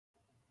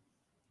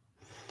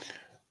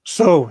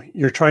So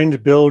you're trying to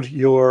build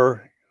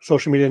your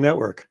social media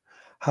network.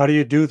 How do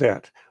you do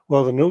that?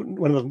 Well,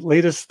 one of the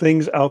latest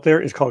things out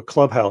there is called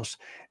Clubhouse,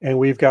 and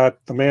we've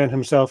got the man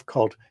himself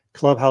called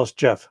Clubhouse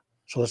Jeff.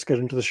 So let's get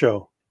into the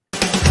show.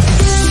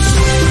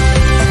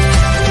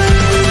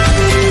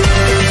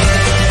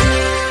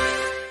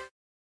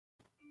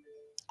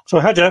 So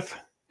hi, Jeff.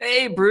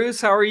 Hey,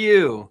 Bruce, how are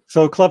you?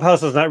 So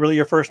Clubhouse is not really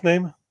your first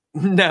name?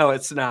 No,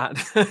 it's not.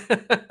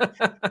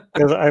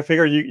 Because I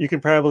figure you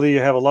can probably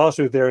have a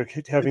lawsuit there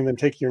having them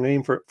take your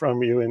name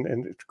from you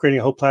and creating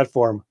a whole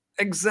platform.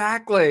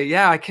 Exactly.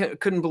 Yeah, I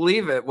couldn't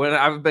believe it when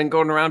I've been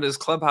going around his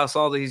Clubhouse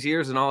all these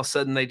years, and all of a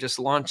sudden they just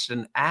launched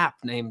an app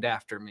named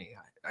after me.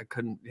 I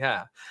couldn't.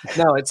 Yeah.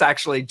 No, it's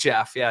actually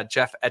Jeff. Yeah,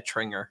 Jeff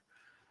Etringer.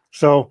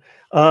 So,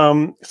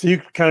 so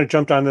you kind of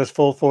jumped on this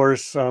full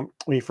force when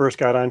you first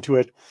got onto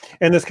it,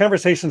 and this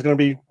conversation is going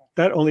to be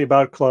not only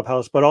about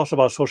Clubhouse but also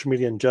about social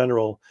media in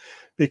general,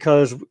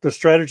 because the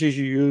strategies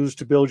you use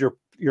to build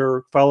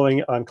your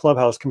following on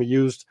Clubhouse can be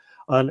used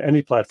on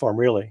any platform,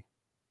 really.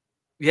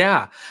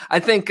 Yeah, I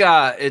think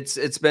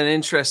it's been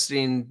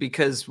interesting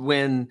because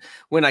when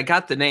I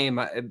got the name,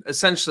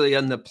 essentially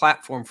on the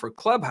platform for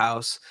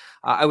Clubhouse,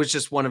 I was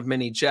just one of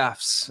many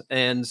Jeffs,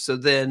 and so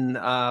then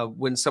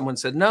when someone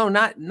said, "No,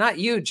 not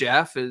you,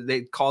 Jeff,"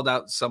 they called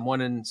out someone,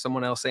 and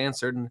someone else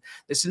answered, and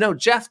they said, "No,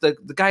 Jeff, the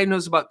guy who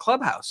knows about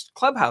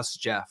Clubhouse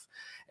Jeff,"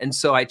 and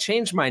so I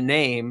changed my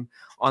name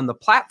on the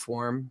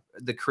platform,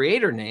 the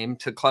creator name,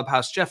 to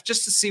Clubhouse Jeff,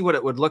 just to see what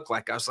it would look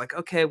like. I was like,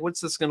 okay, what's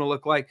this going to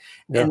look like?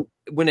 Yeah. And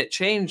when it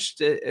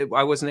changed,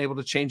 I wasn't able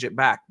to change it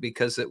back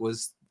because it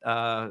was,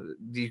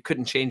 you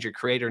couldn't change your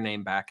creator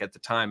name back at the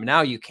time.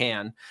 Now you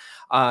can.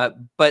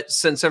 But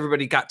since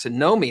everybody got to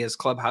know me as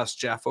Clubhouse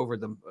Jeff over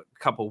the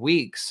couple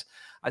weeks,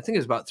 I think it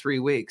was about 3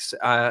 weeks,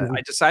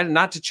 I decided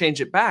not to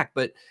change it back,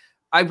 but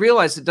I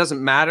realized it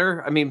doesn't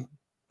matter. I mean,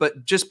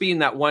 but just being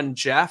that one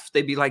Jeff,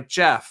 they'd be like,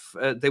 Jeff,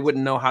 they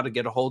wouldn't know how to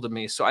get a hold of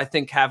me. So I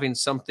think having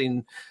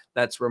something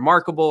that's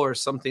remarkable or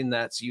something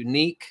that's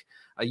unique,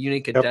 a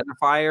unique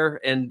identifier,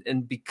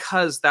 and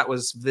because that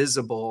was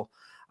visible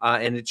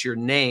and it's your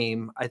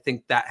name, I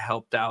think that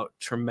helped out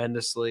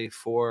tremendously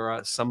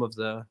for some of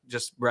the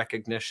just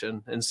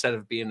recognition instead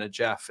of being a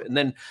Jeff. And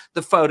then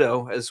the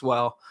photo as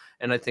well.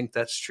 And I think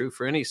that's true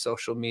for any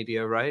social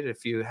media, right?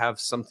 If you have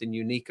something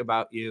unique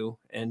about you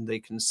and they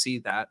can see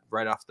that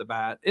right off the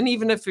bat. And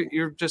even if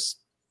you're just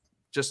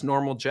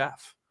normal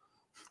Jeff.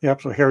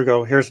 Yep. So here we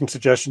go. Here's some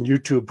suggestion.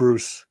 YouTube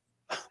Bruce.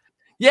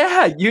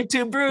 Yeah,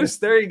 YouTube Bruce.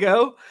 There you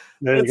go.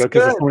 There you go.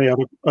 Because there's so many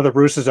other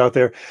Bruces out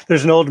there.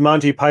 There's an old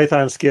Monty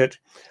Python skit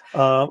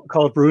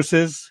called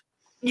Bruce's.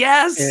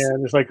 Yes.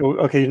 And it's like,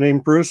 okay, your name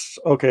Bruce.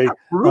 Okay.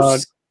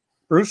 Bruce.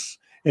 Bruce.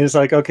 And it's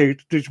like, okay,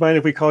 do you mind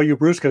if we call you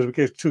Bruce? Because it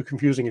gets too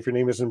confusing if your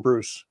name isn't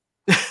Bruce.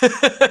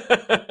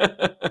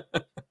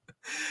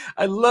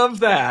 I love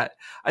that.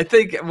 I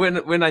think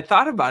when I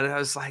thought about it, I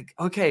was like,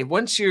 okay,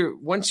 once you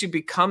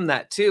become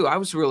that too, I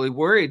was really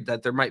worried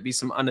that there might be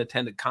some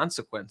unintended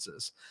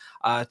consequences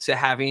to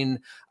having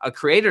a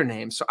creator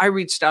name. So I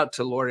reached out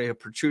to Loria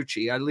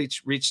Petrucci. I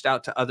reached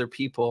out to other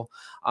people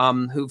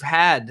who've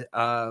had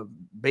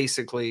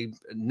basically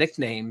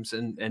nicknames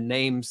and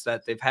names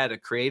that they've had a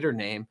creator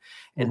name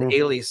and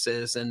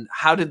aliases, and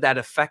how did that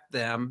affect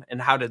them and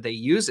how did they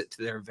use it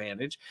to their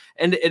advantage?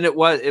 And it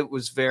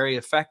was very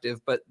effective.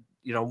 But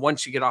you know,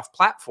 once you get off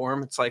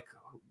platform, it's like,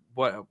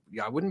 what?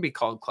 I wouldn't be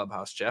called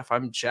Clubhouse Jeff.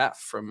 I'm Jeff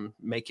from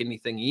Make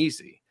Anything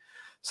Easy.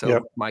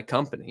 So my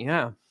company,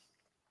 yeah.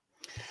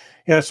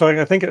 So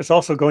I think it's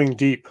also going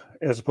deep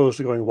as opposed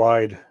to going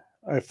wide.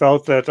 I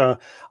felt that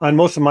on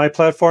most of my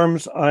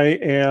platforms, I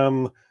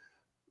am,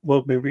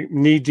 well, maybe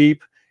knee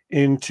deep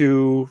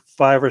into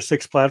 5 or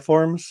 6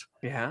 platforms.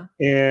 Yeah.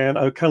 And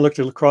I kind of looked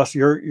across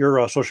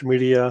your social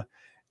media,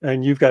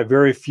 and you've got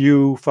very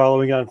few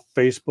following on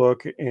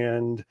Facebook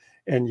and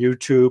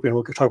YouTube, and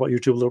we'll talk about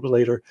YouTube a little bit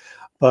later.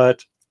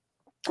 But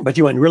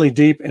you went really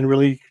deep and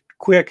really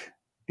quick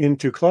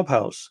into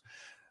Clubhouse,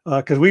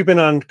 because we've been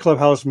on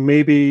Clubhouse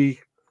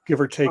maybe give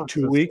or take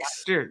 2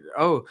 weeks.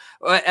 Oh,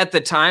 at the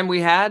time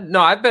we had?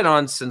 No, I've been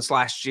on since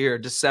last year,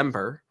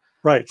 December.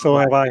 Right. So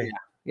have I.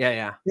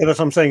 Yeah. That's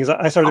what I'm saying, is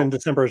I started in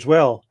December as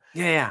well.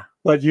 Yeah.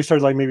 But you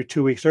started like maybe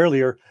 2 weeks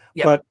earlier.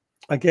 Yep. But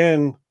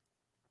again,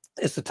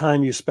 it's the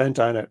time you spent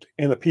on it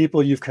and the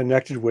people you've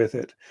connected with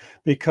it.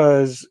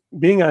 Because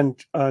being on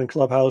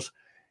Clubhouse,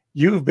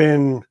 you've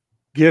been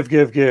give,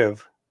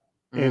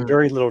 and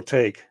very little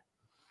take.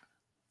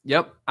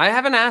 Yep. I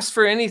haven't asked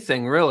for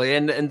anything really.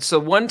 And so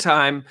one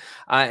time,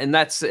 and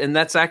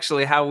that's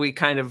actually how we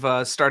kind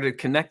of started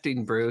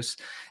connecting, Bruce,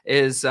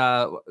 is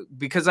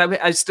because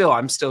I'm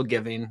still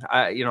giving.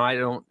 You know, I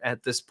don't,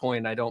 at this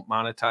point, I don't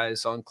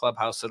monetize on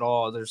Clubhouse at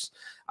all.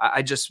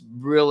 I just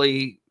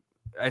really,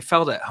 I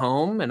felt at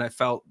home, and I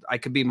felt I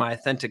could be my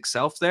authentic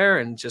self there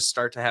and just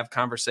start to have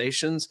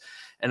conversations.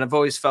 And I've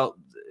always felt,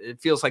 it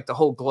feels like the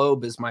whole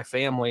globe is my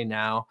family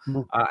now.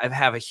 I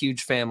have a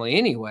huge family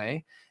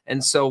anyway.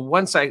 And so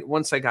once I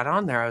got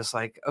on there, I was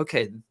like,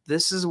 okay,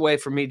 this is a way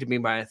for me to be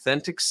my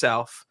authentic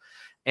self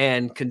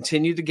and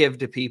continue to give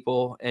to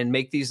people and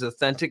make these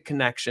authentic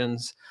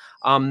connections.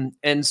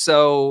 And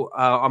so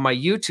on my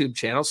YouTube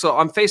channel, so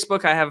on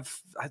Facebook, I have,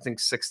 I think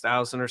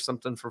 6,000 or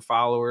something for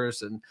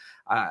followers, and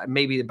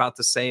maybe about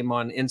the same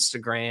on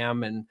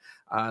Instagram, and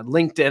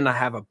LinkedIn, I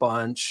have a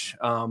bunch,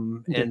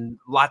 and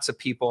lots of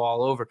people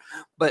all over.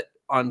 But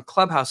on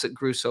Clubhouse, it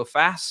grew so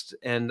fast,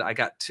 and I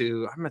got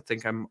to, I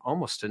think I'm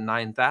almost to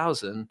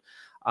 9,000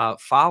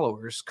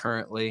 followers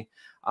currently.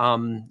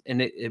 And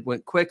it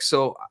went quick.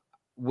 So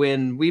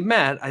when we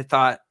met, I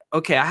thought,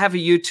 okay, I have a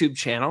YouTube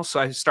channel. So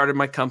I started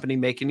my company,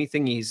 Make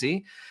Anything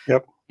Easy.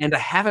 Yep. And I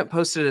haven't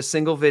posted a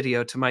single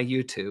video to my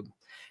YouTube.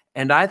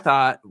 And I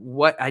thought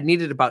I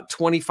needed about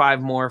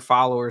 25 more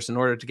followers in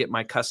order to get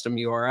my custom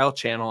URL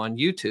channel on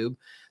YouTube.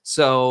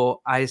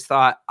 So I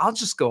thought I'll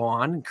just go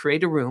on and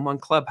create a room on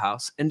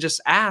Clubhouse and just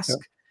ask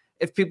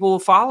if people will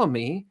follow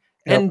me.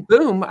 And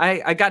boom,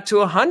 I got to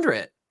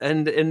 100.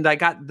 And I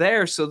got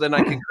there, so then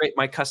I could create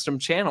my custom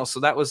channel. So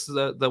that was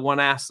the one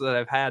ask that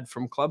I've had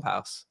from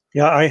Clubhouse.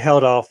 Yeah, I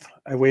held off.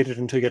 I waited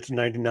until you get to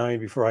 99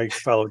 before I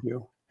followed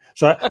you.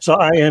 So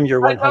I am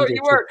your 100th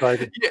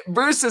subscriber. Yeah,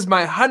 Bruce is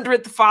my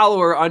 100th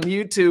follower on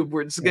YouTube.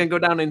 Where it's going to go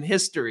down in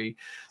history.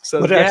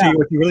 So, but actually,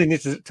 what you really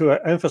need to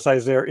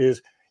emphasize there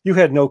is you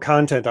had no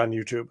content on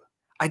YouTube.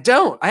 I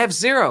don't. I have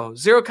zero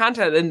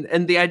content.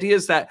 And the idea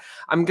is that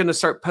I'm going to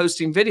start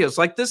posting videos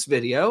like this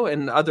video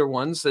and other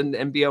ones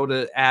and be able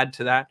to add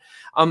to that.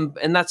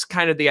 And that's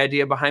kind of the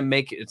idea behind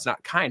it's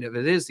not kind of,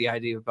 it is the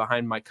idea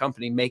behind my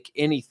company, Make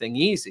Anything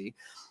Easy,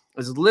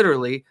 is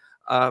literally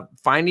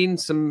finding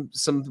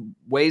some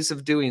ways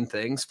of doing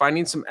things,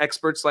 finding some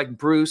experts like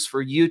Bruce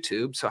for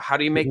YouTube. So how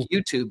do you make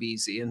YouTube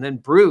easy? And then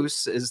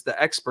Bruce is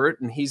the expert,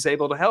 and he's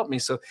able to help me.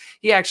 So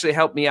he actually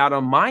helped me out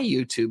on my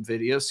YouTube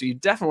video. So you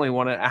definitely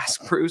want to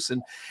ask Bruce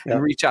and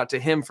reach out to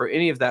him for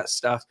any of that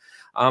stuff.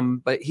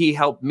 But he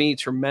helped me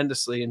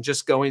tremendously in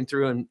just going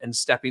through and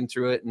stepping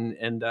through it.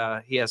 And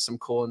he has some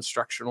cool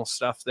instructional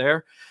stuff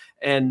there.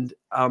 And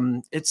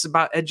it's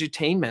about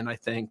edutainment, I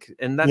think.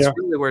 And that's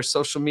really where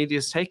social media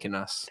has taken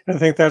us. I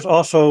think that's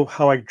also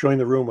how I joined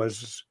the room.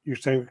 Was you're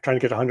saying trying to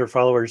get 100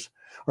 followers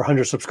or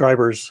 100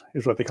 subscribers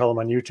is what they call them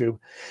on YouTube.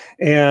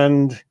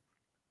 And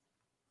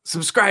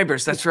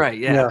subscribers, that's right.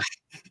 Yeah.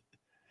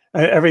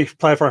 Every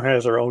platform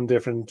has their own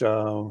different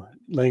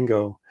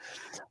lingo.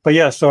 But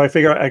yeah, so I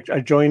figure I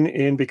joined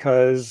in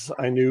because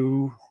I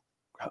knew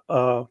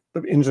the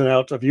ins and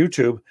outs of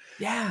YouTube.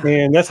 Yeah.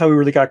 And that's how we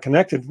really got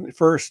connected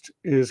first,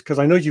 is because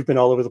I know you've been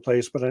all over the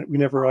place, but we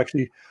never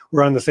actually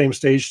were on the same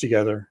stage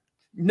together.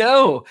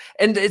 No.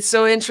 And it's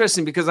so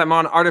interesting because I'm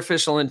on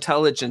artificial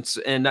intelligence,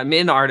 and I'm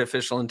in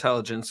artificial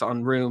intelligence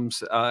on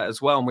rooms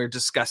as well. And we're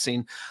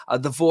discussing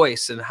the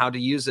voice and how to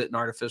use it in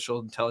artificial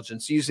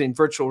intelligence, using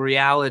virtual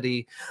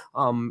reality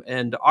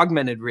and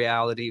augmented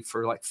reality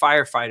for like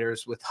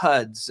firefighters with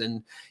HUDs,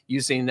 and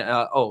using,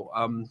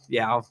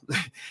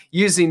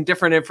 using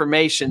different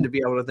information to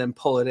be able to then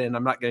pull it in.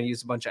 I'm not going to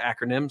use a bunch of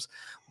acronyms,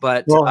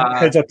 but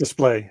heads-up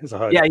display is a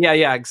HUD.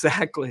 Yeah,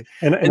 exactly.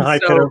 And high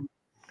so,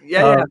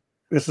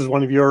 this is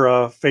one of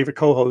your favorite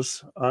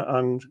co-hosts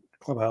on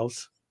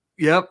Clubhouse.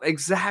 Yep,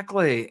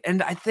 exactly.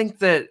 And I think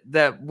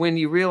that when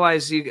you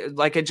realize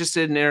like I just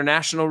did an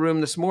international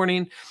room this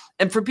morning,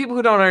 and for people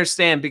who don't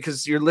understand,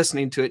 because you're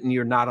listening to it and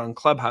you're not on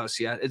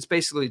Clubhouse yet, it's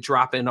basically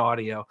drop-in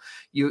audio.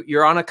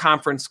 You're on a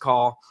conference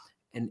call,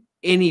 and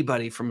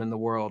anybody from in the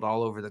world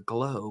all over the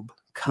globe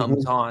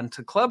comes on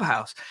to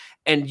Clubhouse,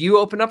 and you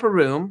open up a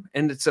room,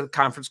 and it's a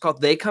conference call.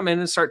 They come in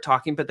and start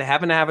talking, but they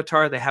have an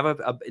avatar. They have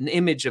an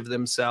image of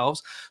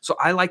themselves. So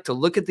I like to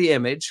look at the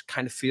image,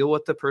 kind of feel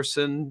what the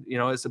person,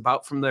 is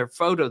about from their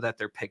photo that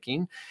they're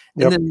picking,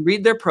 and then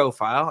read their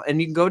profile.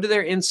 And you can go to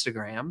their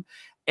Instagram.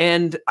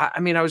 And I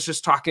mean, I was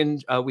just talking,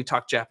 we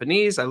talked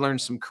Japanese. I learned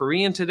some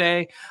Korean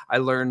today. I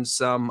learned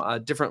some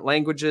different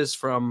languages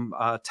from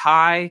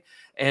Thai,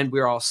 and we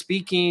were all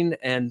speaking,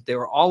 and they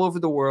were all over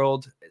the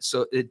world.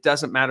 So it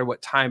doesn't matter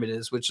what time it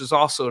is, which is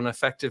also an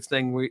effective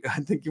thing. I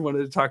think you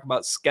wanted to talk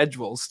about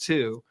schedules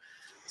too.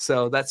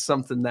 So that's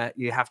something that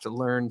you have to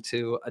learn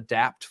to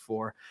adapt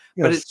for.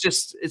 But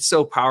it's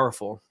so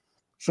powerful.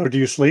 So do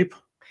you sleep?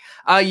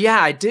 Yeah,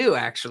 I do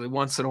actually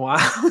once in a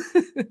while.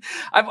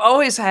 I've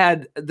always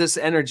had this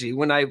energy.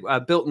 When I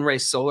built and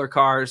raced solar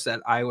cars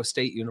at Iowa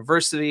State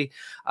University,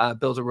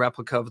 built a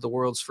replica of the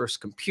world's first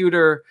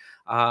computer.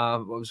 I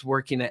was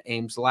working at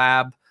Ames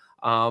Lab,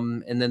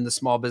 and then the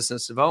Small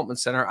Business Development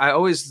Center. I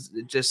always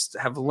just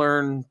have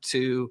learned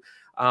to,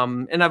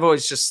 and I've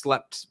always just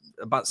slept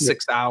about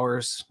 6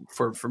 hours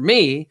for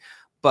me.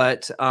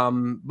 But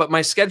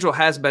my schedule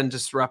has been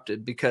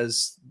disrupted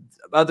because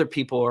other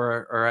people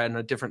are in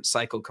a different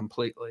cycle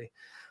completely.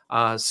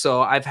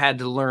 So I've had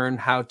to learn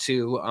how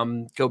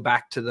to go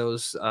back to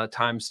those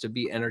times to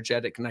be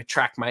energetic. And I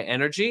track my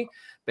energy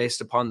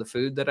based upon the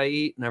food that I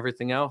eat and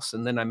everything else.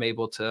 And then I'm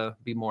able to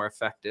be more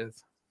effective.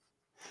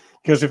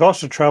 Because you've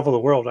also traveled the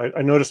world.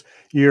 I noticed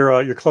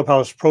your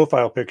Clubhouse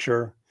profile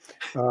picture,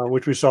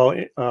 which we saw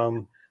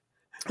in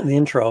the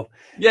intro.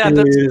 Yeah,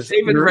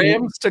 David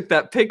Rams took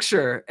that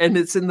picture, and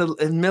it's in the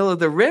middle of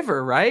the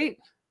river, right?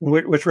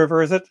 Which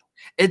river is it?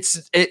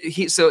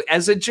 So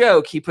as a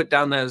joke, he put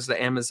down that as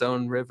the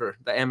Amazon River,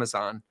 the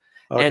Amazon.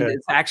 Okay. And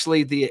it's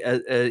actually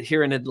the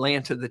here in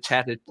Atlanta, the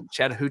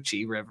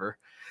Chattahoochee River.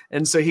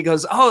 And so he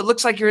goes, "Oh, it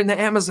looks like you're in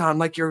the Amazon,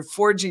 like you're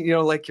forging, you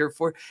know, like you're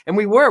for." And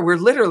we're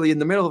literally in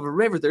the middle of a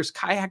river. There's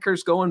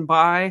kayakers going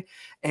by,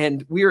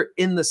 and we're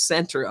in the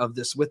center of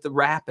this with the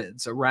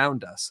rapids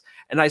around us.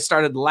 And I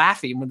started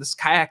laughing when this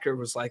kayaker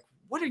was like,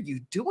 "What are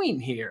you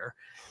doing here?"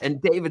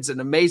 And David's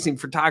an amazing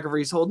photographer.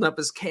 He's holding up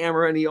his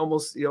camera, and he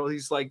almost, you know,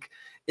 he's like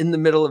in the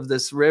middle of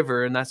this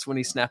river, and that's when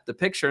he snapped the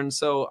picture. And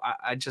so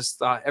I just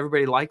thought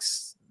everybody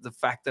likes the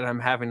fact that I'm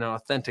having an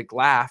authentic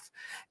laugh,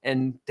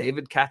 and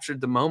David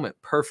captured the moment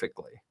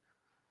perfectly.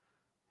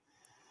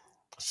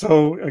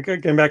 So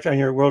getting back on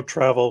your world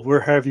travel,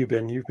 where have you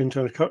been? You've been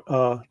to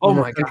Oh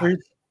my countries?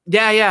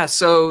 God. Yeah.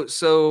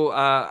 So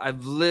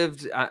I've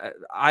lived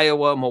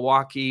Iowa,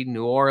 Milwaukee,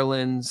 New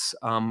Orleans,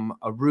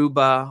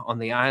 Aruba on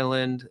the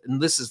island, and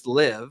this is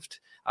lived.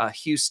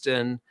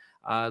 Houston,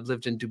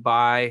 lived in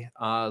Dubai,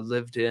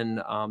 lived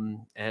in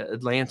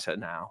Atlanta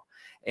now,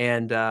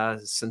 and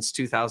since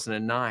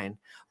 2009.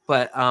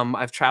 But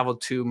I've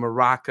traveled to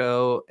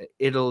Morocco,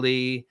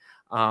 Italy,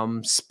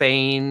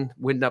 Spain,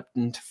 went up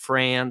into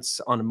France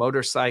on a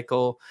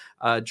motorcycle,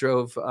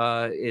 drove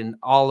in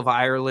all of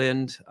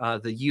Ireland,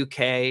 the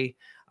UK,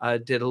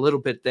 did a little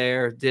bit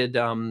there, did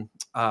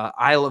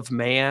Isle of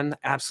Man,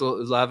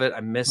 absolutely love it.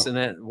 I'm missing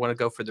it. Want to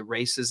go for the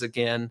races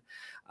again.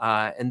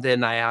 And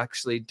then I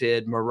actually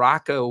did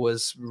Morocco,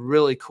 was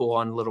really cool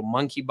on little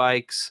monkey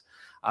bikes,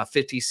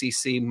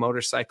 50cc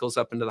motorcycles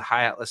up into the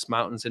high Atlas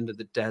Mountains, into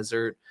the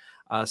desert,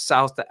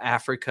 South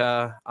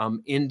Africa,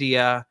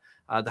 India,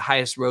 the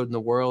highest road in the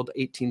world,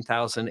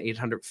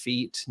 18,800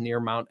 feet near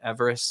Mount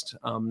Everest,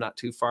 not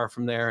too far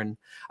from there. And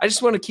I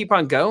just want to keep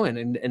on going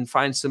and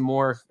find some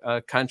more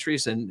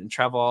countries and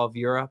travel all of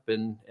Europe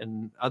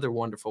and other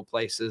wonderful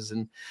places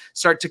and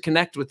start to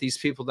connect with these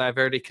people that I've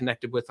already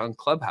connected with on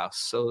Clubhouse.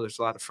 So there's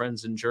a lot of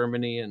friends in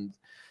Germany and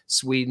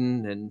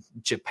Sweden and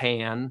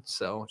Japan.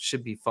 So it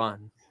should be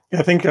fun. Yeah,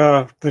 I think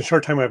the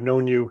short time I've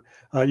known you,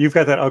 you've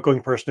got that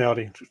outgoing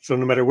personality. So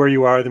no matter where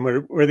you are,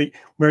 they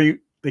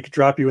could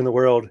drop you in the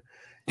world,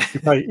 you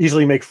probably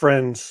easily make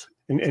friends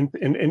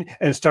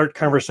and start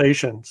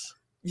conversations.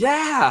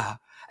 Yeah.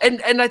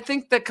 And I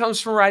think that comes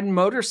from riding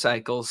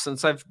motorcycles,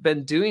 since I've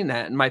been doing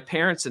that. And my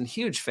parents and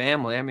huge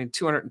family, I mean,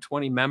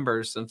 220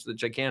 members of the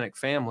gigantic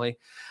family.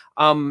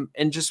 And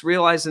just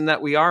realizing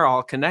that we are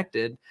all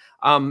connected,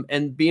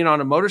 and being on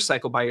a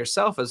motorcycle by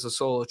yourself as a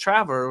solo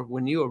traveler,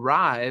 when you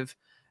arrive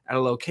at a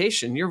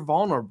location, you're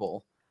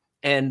vulnerable,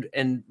 and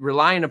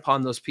relying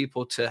upon those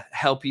people to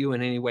help you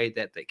in any way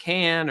that they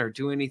can or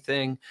do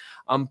anything.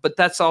 But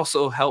that's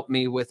also helped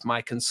me with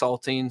my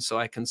consulting. So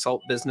I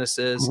consult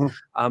businesses,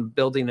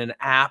 building an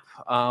app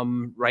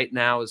right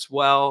now as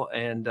well,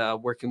 and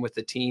working with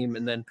the team.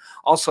 And then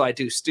also I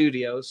do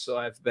studios. So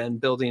I've been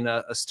building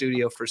a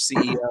studio for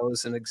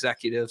CEOs and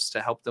executives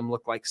to help them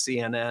look like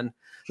CNN.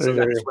 So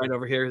that's right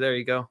over here. There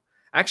you go.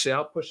 Actually,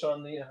 I'll push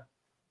on the,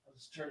 I'll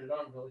just turn it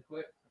on really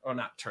quick. Or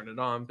not turn it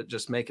on, but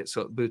just make it so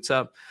it boots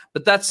up.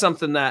 But that's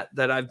something that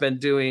I've been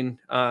doing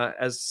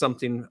as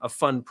a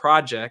fun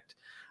project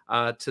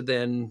to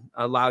then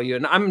allow you.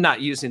 And I'm not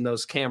using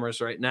those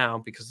cameras right now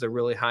because they're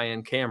really high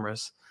end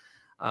cameras,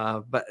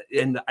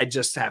 and I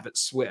just have it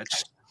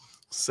switched.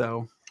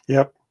 So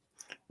yep.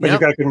 But you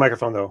got a good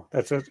microphone though.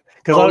 That's it.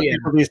 Because a lot of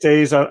people these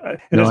days, I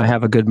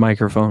have a good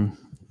microphone.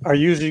 Are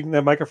you using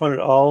the microphone at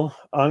all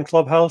on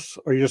Clubhouse,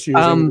 or are you just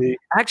using the?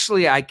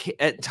 Actually,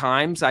 at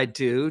times I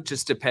do,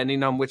 just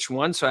depending on which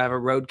one. So I have a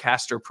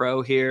Rodecaster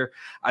Pro here.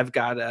 I've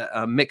got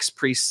a Mix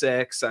Pre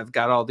 6. I've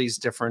got all these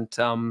different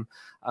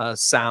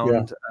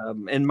sound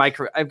and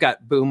micro. I've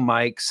got boom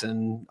mics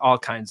and all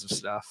kinds of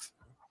stuff.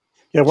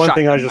 Yeah, one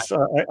thing I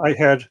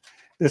had.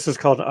 This is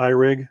called an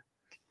iRig.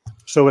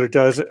 So what it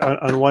does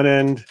on one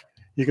end,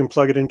 you can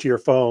plug it into your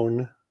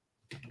phone,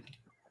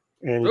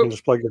 and you can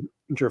just plug it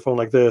into your phone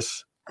like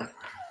this.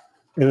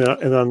 And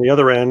on the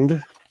other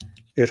end,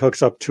 it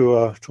hooks up to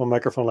a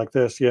microphone like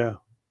this. Yeah.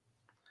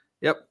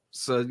 Yep.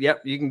 So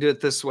you can do it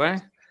this way.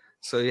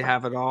 So you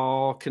have it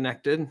all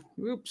connected.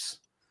 Oops.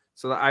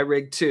 So the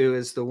iRig 2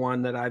 is the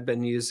one that I've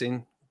been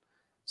using.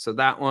 So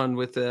that one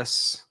with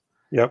this.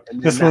 Yep.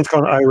 This one's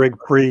called iRig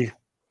Pre.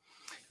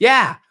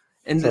 Yeah.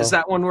 And is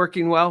that one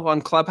working well on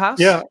Clubhouse?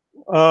 Yeah.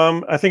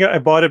 I think I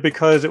bought it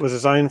because it was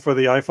designed for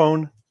the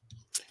iPhone.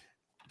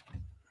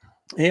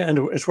 Yeah, and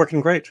it's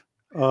working great.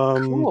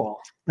 Cool.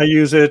 I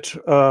use it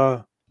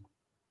on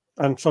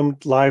some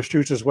live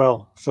shoots as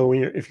well. So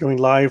if you're going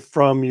live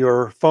from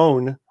your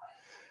phone,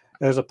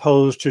 as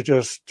opposed to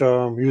just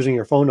using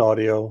your phone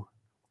audio,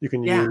 you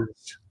can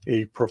use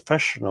a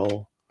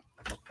professional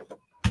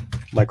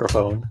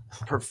microphone.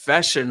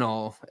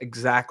 Professional,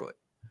 exactly.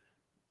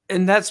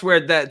 And that's where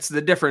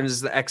the difference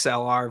is the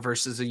XLR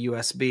versus a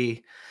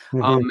USB.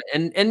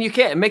 And you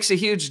can't, it makes a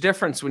huge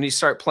difference when you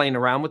start playing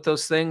around with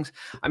those things.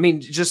 I mean,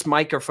 just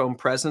microphone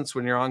presence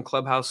when you're on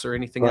Clubhouse or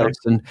anything else.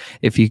 And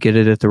if you get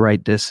it at the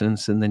right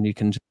distance, and then you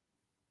can.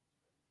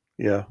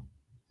 Yeah.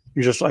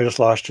 I just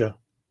lost you.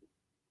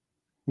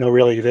 No,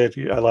 really, you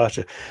did. I lost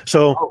you.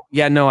 So, oh,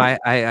 yeah, no,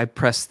 I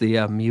pressed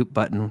the mute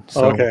button.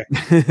 So. okay.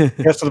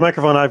 Yeah, so the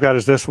microphone I've got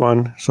is this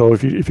one. So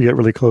if you get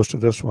really close to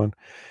this one,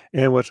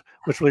 and what's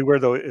really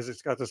weird though is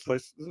it's got this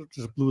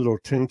blue little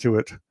tint to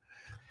it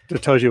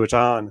that tells you it's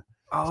on. So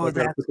Oh, that's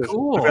I've got to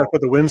cool.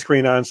 put the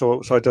windscreen on so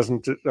it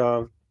doesn't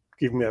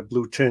give me that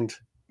blue tint.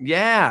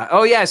 Yeah.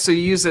 Oh, yeah. So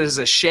you use it as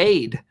a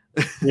shade.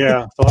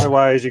 Yeah. So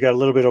otherwise, you got a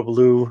little bit of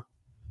blue.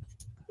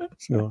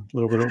 So a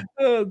little bit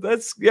of.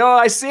 That's,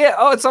 I see it.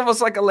 Oh, it's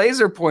almost like a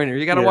laser pointer.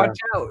 You got to watch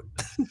out.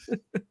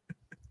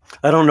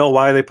 I don't know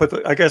why they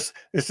put I guess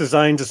it's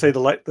designed to say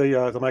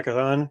the mic is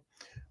on,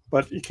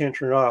 but you can't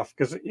turn it off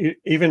because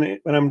even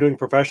when I'm doing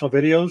professional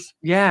videos,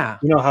 yeah,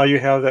 you know how you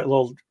have that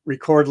little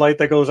record light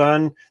that goes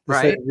on to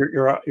right? say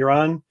you're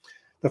on.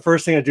 The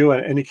first thing I do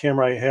on any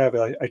camera I have,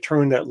 I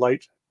turn that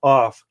light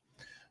off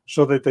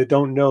so that they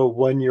don't know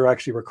when you're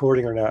actually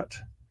recording or not.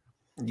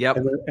 Yep.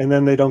 And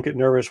then they don't get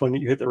nervous when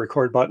you hit the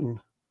record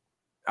button.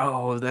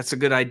 Oh, that's a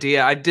good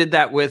idea. I did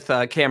that with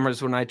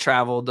cameras when I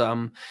traveled,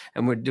 and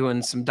we're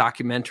doing some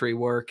documentary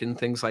work and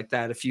things like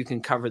that. If you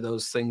can cover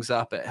those things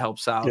up, it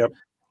helps out. Yep.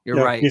 You're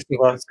right.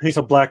 Piece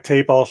of black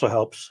tape also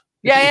helps.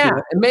 Yeah.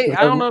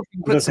 I don't know if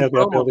you can put some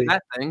promo on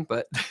that thing,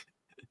 but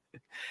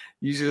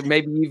you should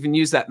maybe even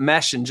use that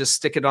mesh and just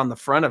stick it on the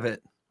front of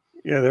it.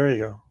 Yeah, there you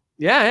go.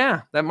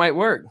 Yeah, that might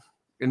work.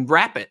 And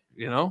wrap it,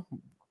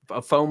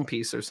 a foam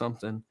piece or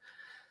something.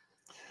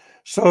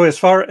 So as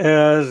far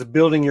as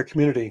building your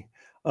community,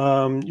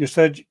 you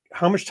said,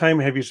 how much time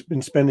have you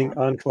been spending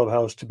on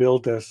Clubhouse to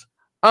build this?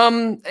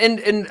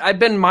 And I've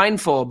been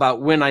mindful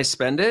about when I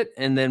spend it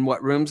and then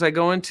what rooms I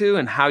go into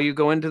and how you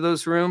go into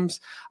those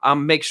rooms.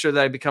 Make sure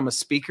that I become a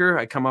speaker.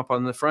 I come up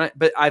on the front,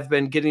 but I've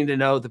been getting to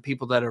know the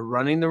people that are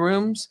running the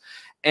rooms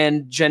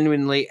and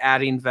genuinely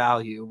adding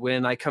value.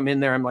 When I come in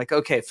there, I'm like,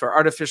 okay, for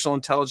artificial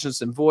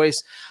intelligence and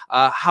voice,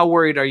 how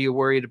worried are you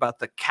worried about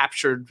the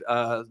captured,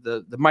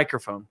 the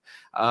microphone?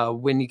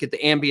 When you get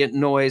the ambient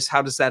noise,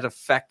 how does that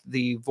affect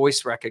the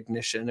voice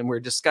recognition? And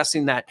we're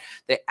discussing that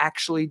they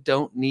actually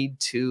don't need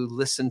to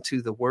listen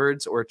to the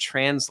words or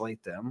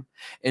translate them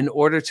in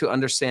order to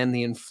understand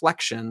the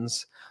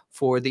inflections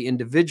for the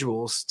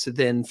individuals to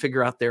then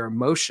figure out their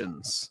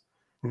emotions.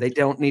 They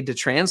don't need to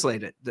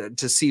translate it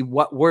to see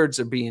what words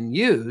are being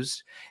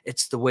used.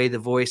 It's the way the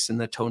voice and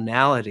the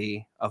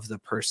tonality of the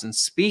person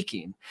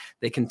speaking.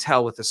 They can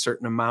tell with a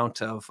certain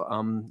amount of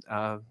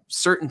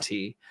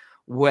certainty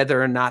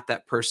whether or not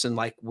that person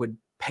would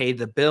pay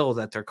the bill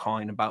that they're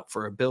calling about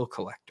for a bill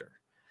collector.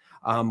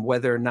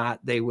 Whether or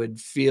not they would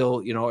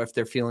feel, if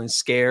they're feeling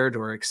scared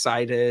or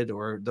excited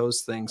or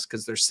those things,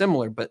 because they're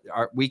similar, but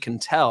we can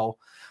tell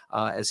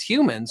as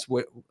humans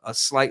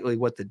slightly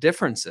what the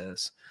difference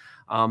is.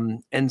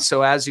 And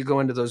so as you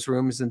go into those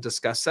rooms and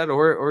discuss that,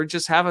 or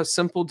just have a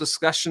simple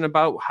discussion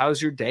about how's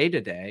your day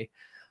today,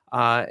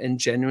 and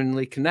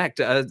genuinely connect.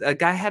 I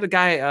had a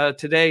guy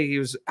today. He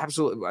was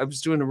absolutely. I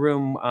was doing a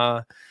room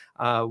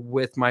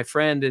with my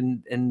friend,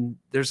 and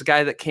there's a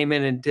guy that came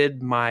in and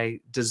did my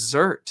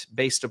dessert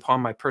based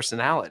upon my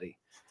personality,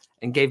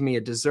 and gave me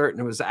a dessert, and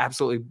it was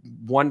absolutely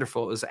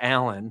wonderful. It was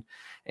Alan.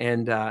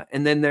 And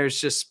then there's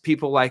just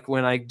people like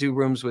when I do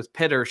rooms with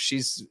Pitter,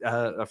 she's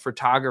a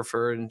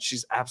photographer and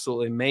she's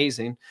absolutely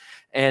amazing.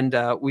 And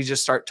we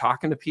just start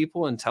talking to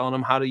people and telling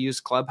them how to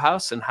use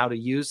Clubhouse and how to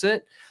use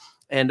it.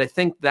 And I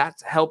think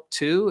that helped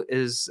too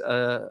is,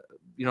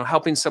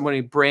 helping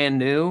somebody brand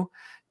new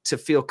to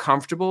feel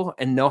comfortable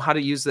and know how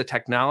to use the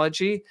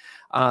technology.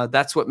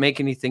 That's what Make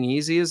Anything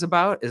Easy is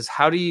about, is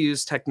how do you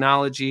use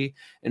technology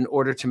in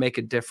order to make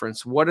a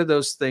difference? What are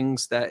those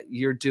things that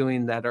you're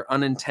doing that are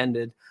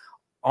unintended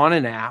on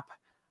an app?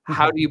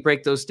 How do you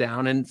break those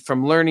down? And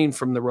from learning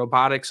from the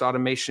robotics,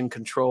 automation,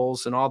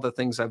 controls, and all the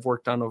things I've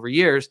worked on over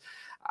years,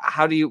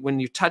 how do you, when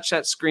you touch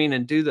that screen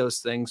and do those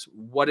things,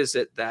 what is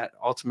it that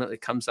ultimately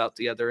comes out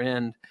the other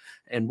end,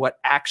 and what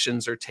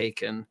actions are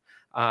taken?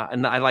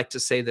 And I like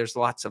to say there's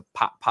lots of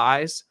pot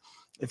pies.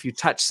 If you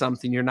touch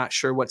something, you're not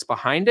sure what's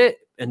behind it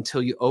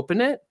until you open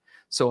it.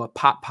 So a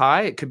pot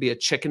pie, it could be a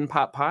chicken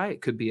pot pie,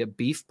 it could be a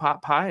beef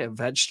pot pie, a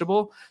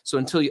vegetable. So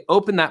until you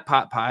open that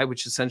pot pie,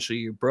 which essentially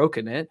you've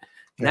broken it,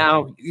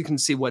 now you can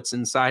see what's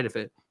inside of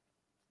it.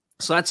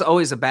 So that's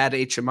always a bad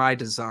HMI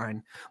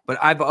design, but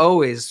I've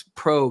always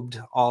probed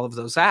all of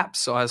those apps.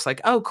 So I was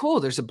like, oh, cool,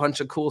 there's a bunch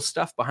of cool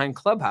stuff behind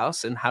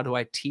Clubhouse, and how do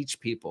I teach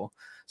people?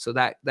 So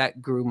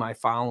that grew my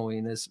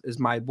following, is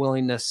my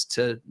willingness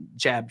to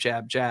jab,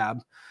 jab,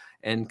 jab,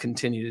 and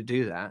continue to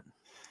do that.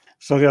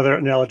 So the other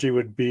analogy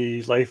would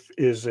be life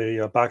is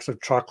a box of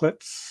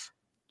chocolates.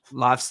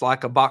 Life's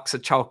like a box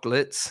of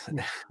chocolates.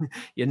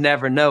 You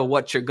never know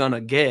what you're going to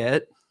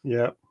get.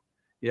 Yep.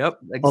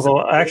 Exactly.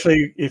 Although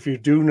actually, if you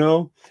do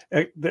know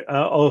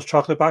all those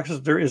chocolate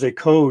boxes, there is a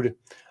code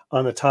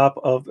on the top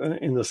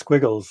in the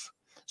squiggles.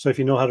 So if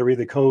you know how to read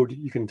the code,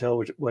 you can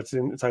tell what's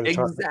inside the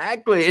chocolate.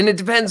 Exactly. And it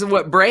depends on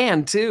what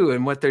brand too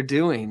and what they're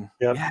doing.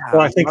 Yeah.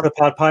 Well, I think the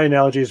pot pie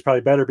analogy is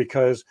probably better,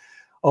 because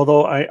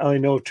although I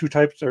know two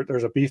types,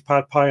 there's a beef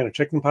pot pie and a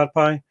chicken pot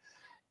pie.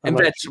 And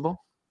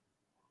vegetable.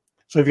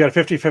 So you've got a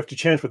 50-50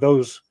 chance with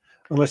those,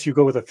 unless you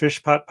go with a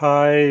fish pot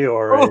pie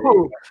or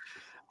Oh,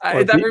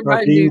 or that a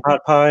reminds bean me. pot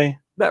pie.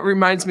 That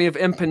reminds me of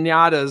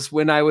empanadas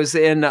when I was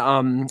in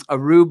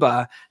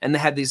Aruba, and they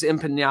had these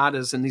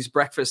empanadas and these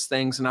breakfast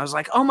things. And I was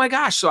like, oh my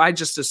gosh. So I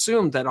just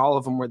assumed that all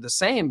of them were the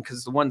same,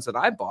 because the ones that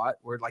I bought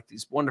were like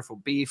these wonderful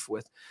beef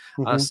with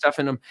stuff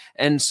in them.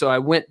 And so I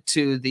went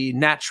to the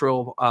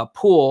natural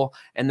pool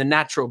and the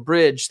natural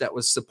bridge that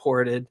was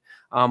supported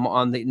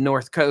on the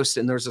North Coast.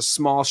 And there's a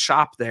small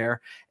shop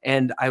there.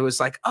 And I was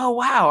like, oh,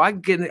 wow,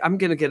 I'm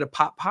going to get a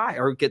pot pie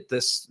or get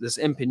this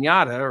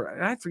empanada.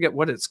 Or I forget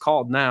what it's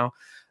called now.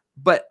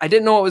 But I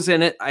didn't know what was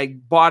in it. I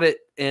bought it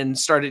and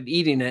started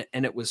eating it,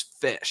 and it was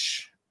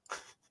fish,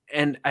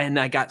 and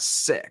I got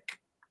sick.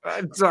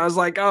 So I was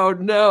like, "Oh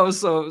no!"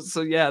 So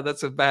yeah,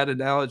 that's a bad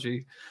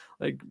analogy.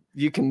 Like,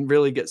 you can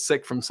really get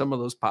sick from some of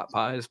those pot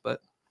pies, but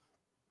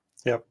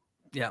Yep.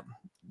 yeah,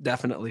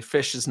 definitely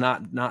fish is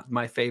not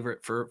my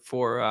favorite for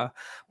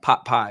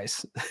pot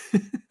pies.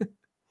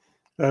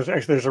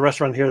 There's a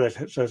restaurant here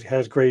that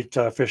has great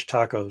fish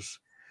tacos.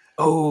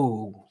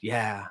 Oh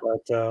yeah,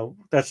 but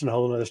that's a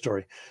whole other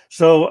story.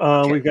 So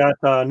okay. we've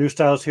got New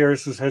Styles here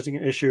who's having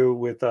an issue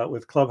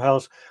with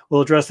Clubhouse.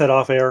 We'll address that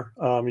off air.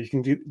 You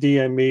can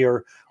DM me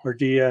or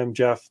DM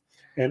Jeff,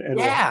 and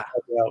we'll help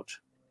you out.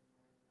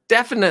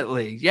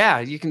 Definitely, yeah,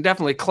 you can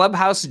definitely.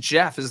 Clubhouse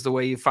Jeff is the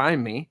way you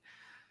find me.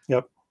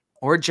 Yep.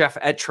 Or Jeff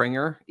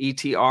Etringer,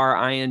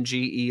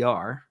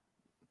 Etringer.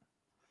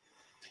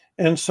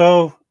 And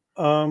so,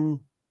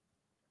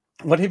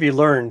 what have you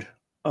learned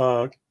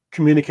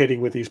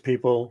communicating with these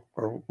people,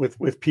 or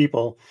with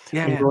people,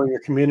 and growing your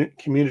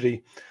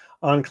community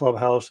on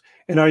Clubhouse?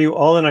 And are you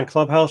all in on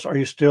Clubhouse? Are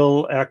you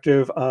still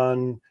active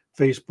on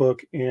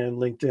Facebook and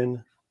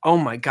LinkedIn? Oh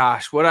my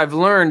gosh, what I've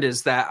learned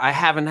is that I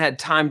haven't had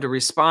time to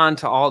respond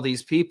to all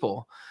these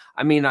people.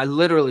 I mean, I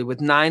literally,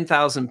 with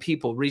 9,000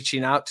 people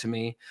reaching out to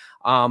me,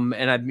 and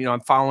I'm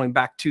following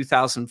back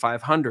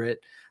 2,500,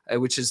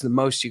 which is the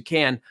most you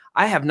can.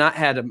 I have not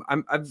had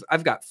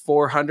I've got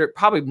 400,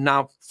 probably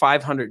now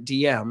 500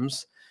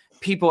 DMs,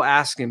 people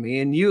asking me,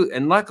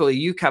 and luckily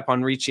you kept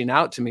on reaching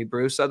out to me,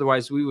 Bruce.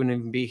 Otherwise, we wouldn't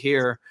even be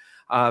here,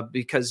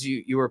 because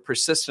you were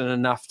persistent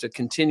enough to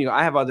continue.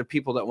 I have other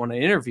people that want to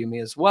interview me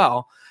as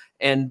well.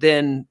 And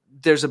then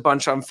there's a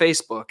bunch on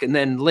Facebook, and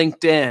then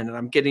LinkedIn, and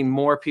I'm getting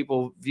more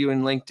people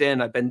viewing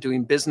LinkedIn. I've been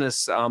doing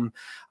business,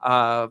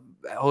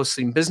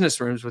 hosting business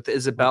rooms with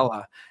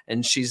Isabella,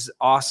 and she's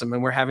awesome.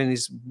 And we're having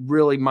these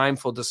really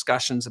mindful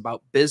discussions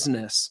about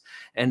business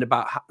and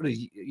about how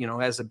to,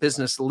 as a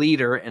business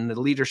leader and the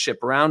leadership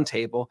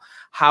roundtable,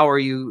 how are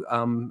you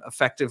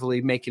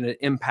effectively making an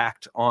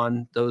impact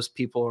on those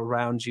people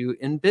around you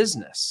in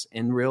business,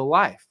 in real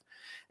life?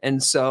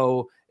 And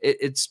so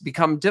it's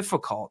become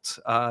difficult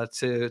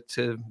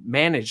to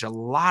manage a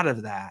lot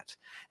of that.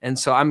 And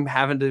so I'm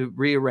having to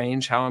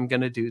rearrange how I'm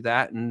going to do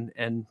that,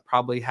 and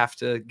probably have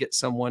to get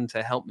someone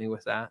to help me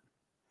with that.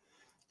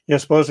 Yeah, I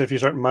suppose if you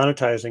start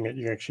monetizing it,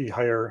 you actually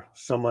hire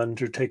someone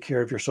to take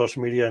care of your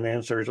social media and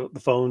answer the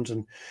phones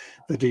and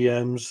the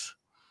DMs.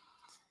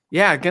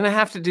 Yeah, going to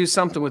have to do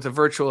something with a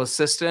virtual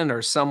assistant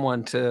or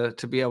someone to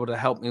be able to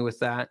help me with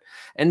that.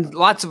 And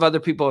lots of other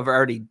people have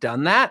already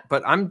done that,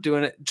 but I'm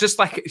doing it just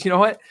like, you know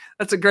what?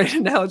 That's a great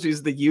analogy,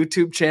 is the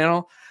YouTube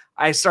channel.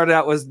 I started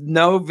out with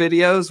no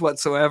videos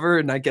whatsoever,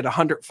 and I get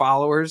 100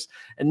 followers.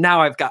 And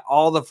now I've got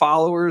all the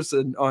followers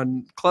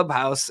on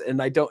Clubhouse,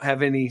 and I don't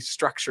have any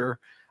structure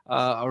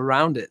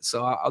around it.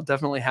 So I'll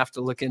definitely have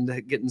to look into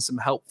getting some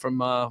help from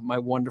my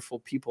wonderful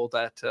people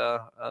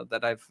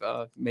that I've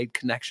made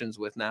connections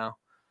with now.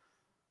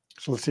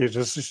 So let's see, is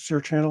this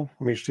your channel?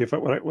 Let me see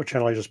what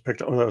channel I just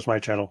picked up. Oh, that was my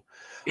channel.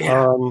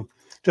 Yeah.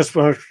 Just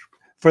for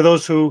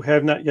those who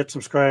have not yet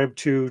subscribed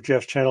to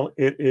Jeff's channel,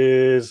 it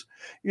is,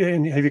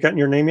 and have you gotten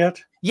your name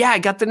yet? Yeah, I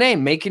got the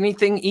name, Make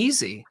Anything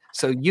Easy.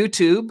 So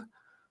YouTube/Make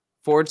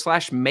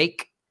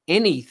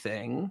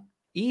Anything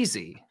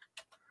Easy.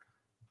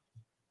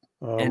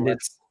 And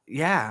it's,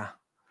 yeah,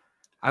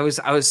 I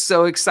was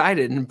so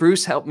excited, and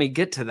Bruce helped me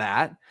get to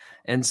that.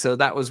 And so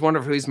that was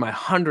wonderful. He's my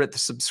 100th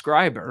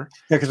subscriber.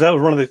 Yeah, because that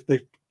was one of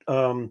the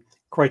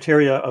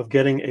criteria of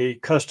getting a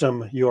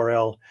custom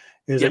URL,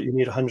 is that you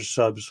need 100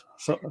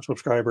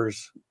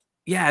 subscribers.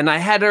 Yeah, and I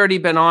had already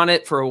been on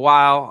it for a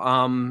while,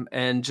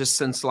 and just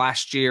since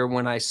last year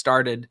when I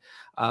started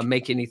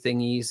Make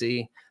Anything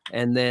Easy,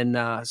 and then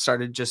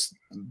started just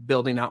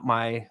building out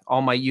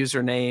all my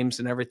usernames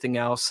and everything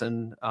else,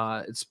 and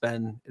it's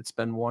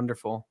been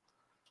wonderful.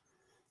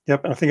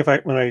 Yep, and I think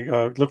when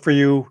I look for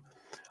you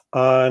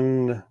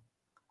on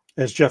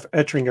as Jeff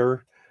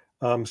Etringer,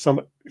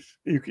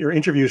 your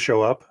interviews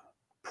show up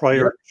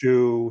prior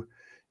to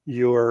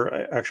your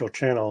actual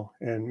channel,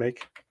 and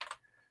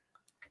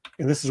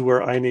this is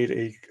where I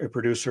need a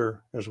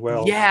producer as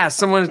well. Yeah,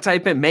 someone to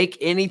type in Make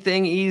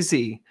Anything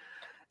Easy,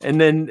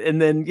 and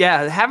then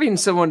yeah, having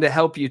someone to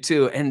help you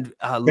too. And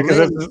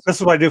because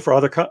this is what I do for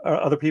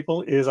other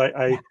people, is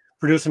I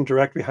produce and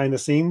direct behind the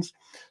scenes.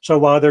 So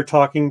while they're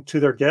talking to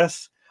their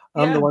guests,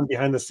 I'm the one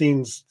behind the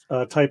scenes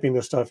typing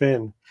this stuff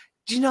in.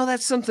 you know,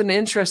 that's something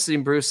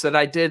interesting, Bruce, that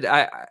I did.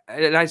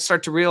 I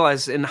start to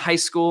realize in high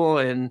school,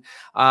 and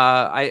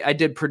I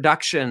did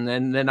production,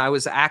 and then I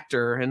was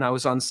actor, and I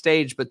was on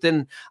stage, but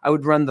then I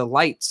would run the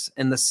lights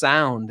and the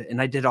sound,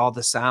 and I did all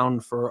the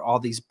sound for all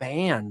these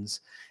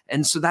bands.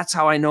 And so that's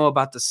how I know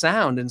about the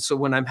sound. And so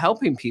when I'm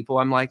helping people,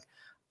 I'm like,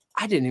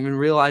 I didn't even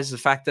realize the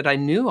fact that I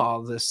knew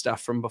all this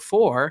stuff from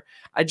before.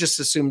 I just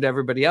assumed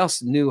everybody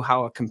else knew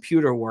how a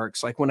computer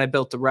works. Like when I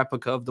built the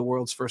replica of the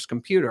world's first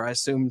computer, I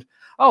assumed,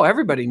 oh,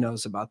 everybody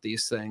knows about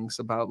these things,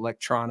 about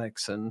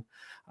electronics and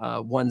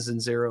ones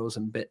and zeros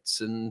and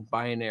bits and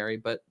binary.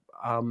 But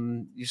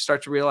you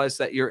start to realize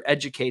that you're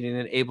educating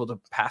and able to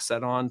pass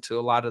that on to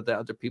a lot of the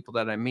other people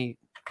that I meet.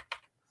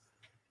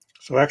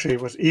 So actually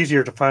it was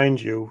easier to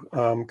find you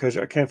because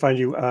I can't find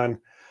you on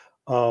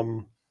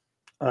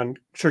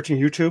searching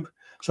YouTube.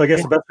 So I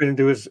guess the best way to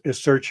do is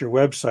search your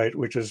website,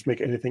 which is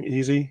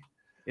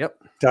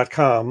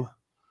makeanythingeasy.com.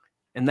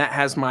 And that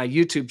has my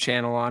YouTube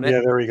channel on it. Yeah,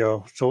 there we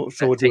go. So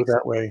we'll do it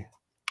that way.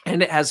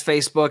 And it has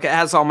Facebook. It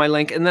has all my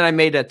link. And then I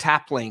made a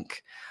tap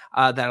link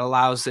that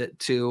allows it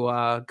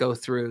to go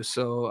through.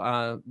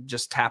 So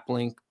just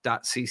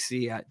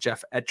taplink.cc at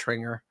Jeff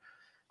Etringer.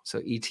 So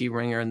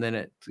Ringer, and then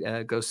it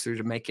goes through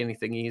to Make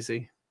Anything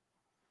Easy.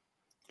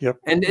 Yep.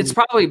 And it's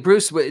probably,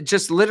 Bruce,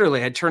 just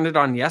literally, I turned it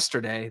on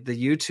yesterday, the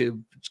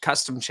YouTube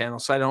custom channel.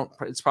 So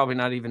it's probably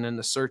not even in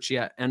the search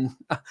yet. And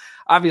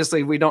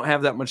obviously we don't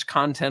have that much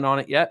content on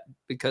it yet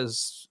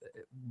because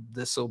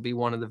this will be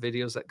one of the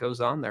videos that goes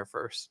on there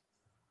first.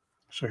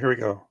 So here we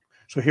go.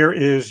 So here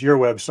is your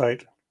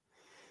website.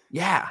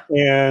 Yeah.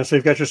 And so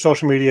you've got your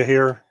social media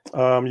here,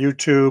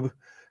 YouTube,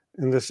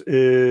 and this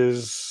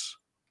is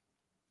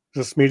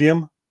this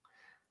Medium.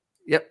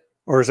 Yep.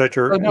 Or is that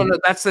your? Oh, no,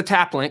 that's the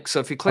tap link. So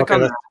if you click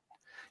on that,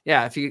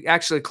 yeah, if you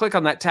actually click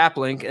on that tap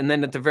link, and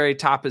then at the very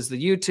top is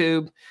the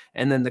YouTube,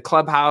 and then the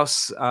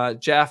Clubhouse,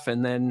 Jeff,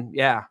 and then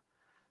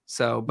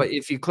So, but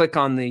if you click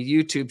on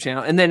the YouTube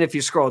channel, and then if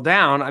you scroll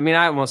down, I mean,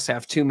 I almost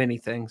have too many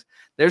things.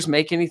 There's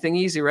Make Anything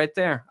Easy right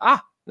there.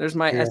 Ah, there's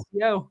my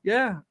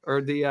SEO,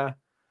 or the.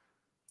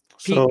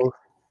 So,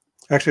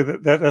 actually,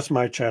 that's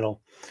my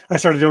channel. I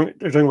started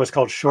doing what's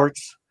called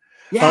shorts.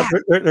 Yeah.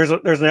 There's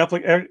an app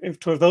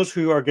for those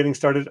who are getting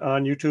started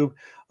on YouTube.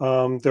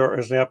 There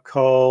is an app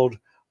called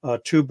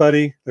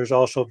TubeBuddy. There's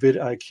also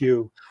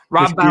vidIQ.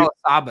 Rob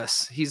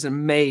Balasabas. He's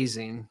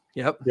amazing.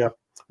 Yep. Yeah.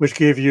 Which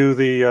give you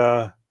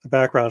the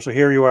background. So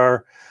here you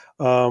are.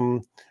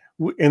 And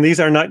these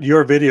are not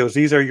your videos.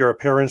 These are your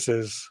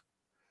appearances.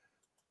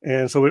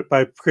 And so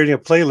by creating a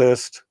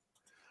playlist,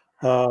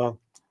 and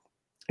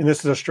this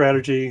is a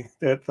strategy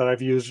that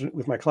I've used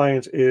with my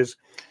clients, is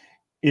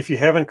if you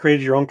haven't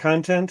created your own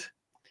content,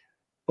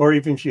 or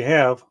even if you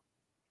have,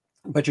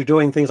 but you're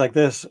doing things like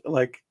this,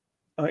 like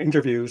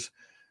interviews,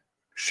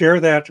 share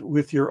that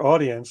with your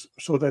audience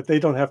so that they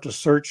don't have to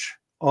search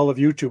all of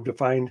YouTube to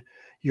find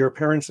your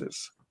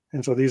appearances.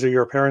 And so these are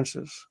your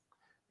appearances.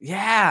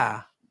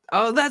 Yeah.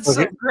 Oh, that's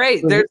so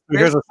great.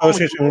 There's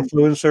association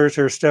influencers.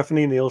 There's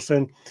Stephanie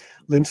Nielsen,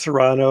 Lynn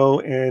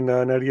Serrano, and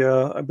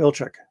Nadia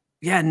Bilchek.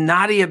 Yeah,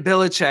 Nadia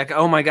Bilchek.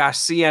 Oh my gosh,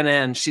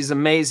 CNN. She's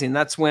amazing.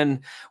 That's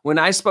when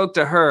I spoke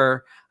to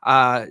her,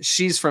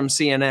 she's from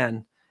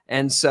CNN.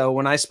 And so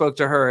when I spoke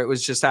to her, it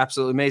was just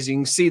absolutely amazing.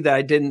 You can see that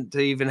I didn't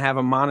even have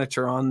a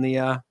monitor on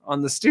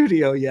the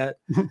studio yet.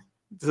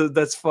 So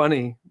that's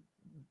funny.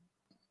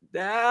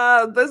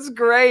 Yeah, that's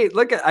great.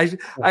 Look at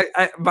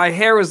my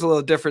hair was a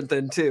little different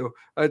then too.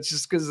 It's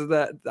just because of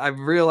that. I've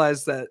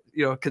realized that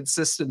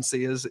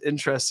consistency is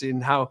interesting.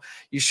 How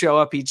you show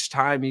up each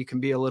time, you can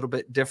be a little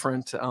bit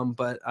different.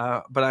 But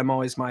I'm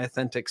always my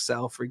authentic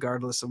self,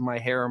 regardless of my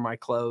hair or my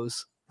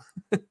clothes.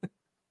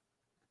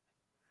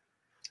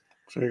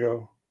 So you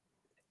go.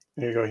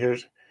 There you go.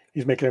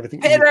 He's making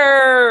everything easy.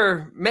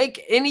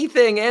 Make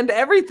anything and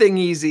everything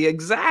easy.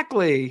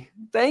 Exactly.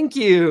 Thank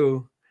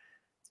you.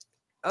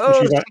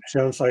 Oh, she's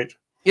on site.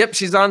 Yep,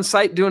 she's on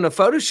site doing a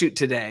photo shoot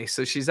today,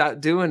 so she's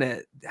out doing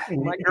it.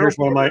 Here's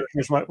one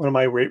of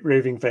my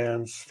raving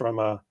fans from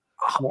our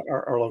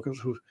locals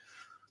who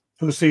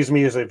sees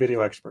me as a video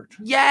expert.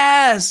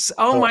 Yes.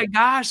 Oh my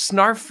gosh,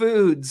 Snarf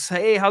Foods.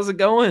 Hey, how's it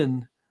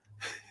going?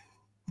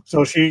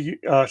 So she's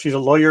a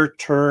lawyer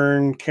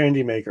turned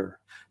candy maker.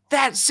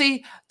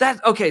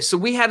 Okay, so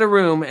we had a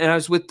room, and I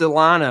was with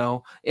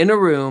Delano in a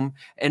room,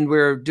 and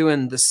we're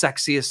doing the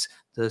sexiest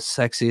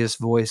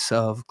voice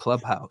of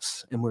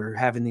Clubhouse, and we're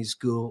having these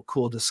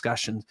cool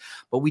discussions.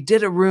 But we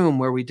did a room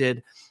where we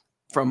did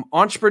from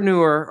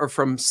entrepreneur or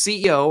from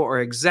CEO or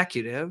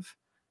executive,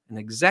 an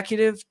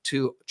executive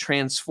to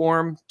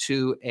transform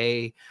to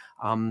a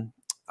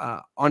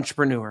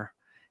entrepreneur.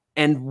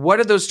 And what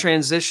are those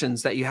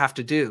transitions that you have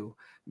to do?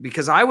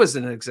 Because I was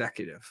an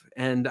executive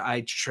and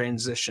I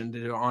transitioned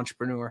to an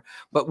entrepreneur.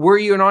 But were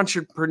you an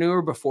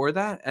entrepreneur before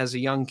that as a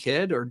young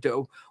kid, or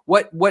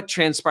what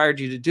transpired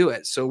you to do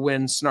it? So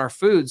when Snarf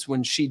Foods,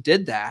 when she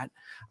did that,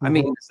 I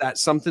mean, is that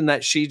something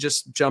that she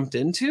just jumped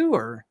into,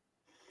 or?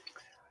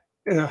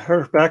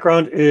 Her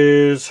background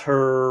is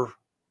her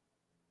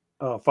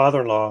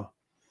father-in-law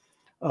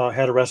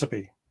had a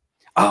recipe.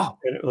 Oh,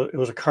 and it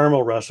was a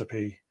caramel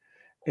recipe.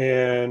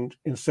 And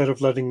instead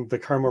of letting the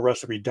caramel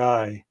recipe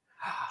die,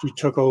 she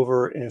took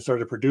over and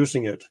started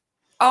producing it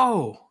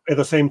oh, at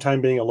the same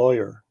time being a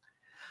lawyer.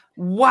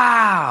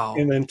 wow.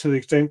 And then to the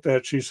extent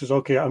that she says,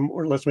 okay,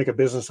 let's make a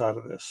business out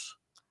of this.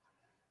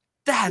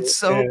 That's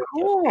so And,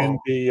 and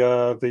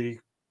cool. the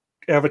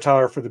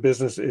avatar for the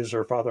business is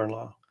her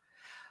father-in-law.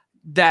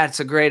 That's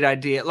a great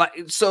idea. Like,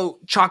 so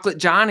Chocolate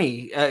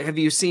Johnny, have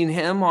you seen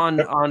him on,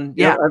 Yeah,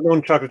 yeah. I've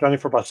known Chocolate Johnny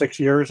for about 6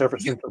 years, ever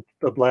You, since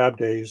the Blab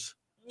days.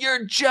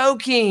 you're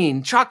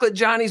joking. Chocolate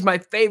Johnny's my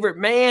favorite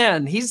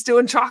man. He's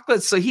doing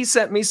chocolates. So he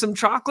sent me some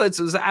chocolates.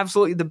 It was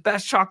absolutely the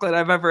best chocolate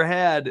I've ever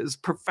had. It was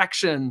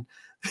perfection.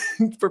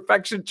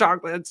 Perfection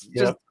chocolate. It's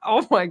Yeah. just,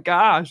 oh my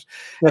gosh.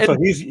 Yeah, so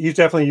And he's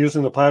definitely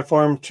using the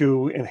platform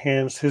to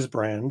enhance his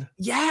brand.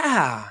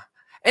 yeah.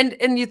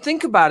 And you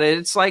think about it,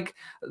 it's like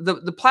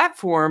the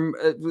platform,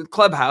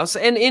 Clubhouse,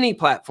 and any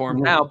platform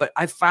Mhm. now, but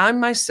I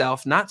find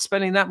myself not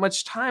spending that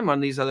much time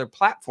on these other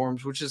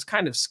platforms, which is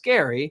kind of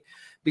scary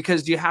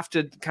because you have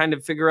to kind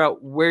of figure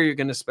out where you're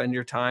going to spend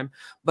your time.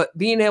 But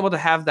being able to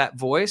have that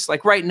voice,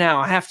 like right now,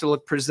 I have to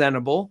look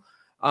presentable.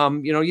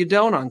 You know, you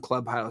don't on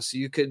Clubhouse.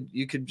 You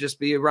could just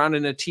be around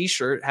in a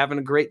t-shirt having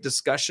a great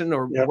discussion,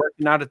 or Yep.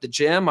 working out at the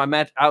gym. I'm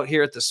out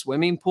here at the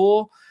swimming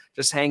pool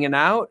just hanging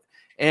out,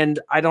 and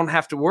I don't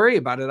have to worry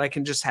about it. I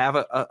can just have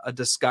a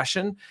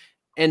discussion,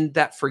 and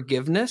that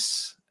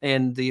forgiveness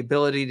and the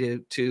ability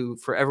to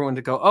for everyone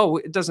to go, oh,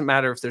 it doesn't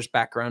matter if there's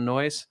background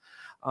noise.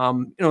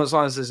 You know, as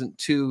long as it isn't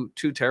too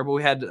terrible.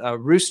 We had a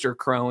rooster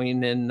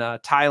crowing in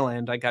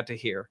Thailand. I got to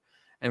hear,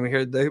 and we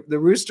heard the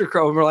rooster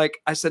crow, and we're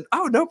like, I said,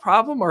 oh, no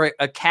problem. Or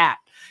a cat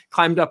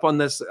climbed up on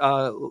this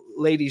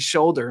lady's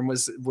shoulder and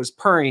was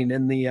purring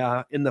in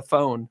the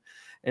phone,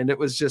 and it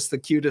was just the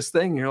cutest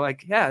thing. You're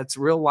like, yeah, it's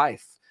real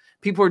life.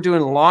 People are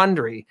doing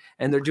laundry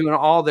and they're doing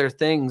all their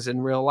things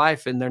in real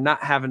life, and they're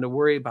not having to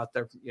worry about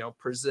their,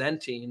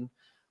 presenting.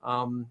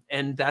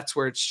 And that's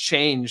where it's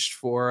changed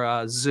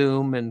for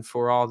Zoom and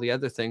for all the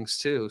other things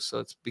too. So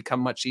it's become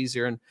much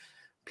easier, and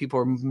people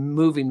are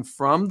moving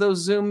from those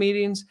Zoom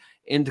meetings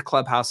into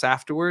Clubhouse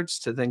afterwards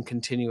to then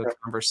continue a Yep.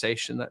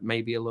 conversation that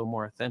may be a little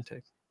more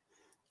authentic.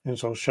 And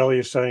so Shelley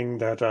is saying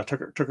that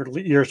took her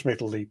years to make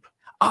the leap.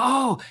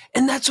 Oh,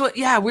 and that's what,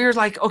 yeah, we were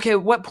like, okay,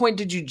 what point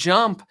did you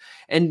jump?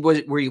 And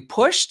were you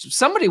pushed?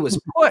 Somebody was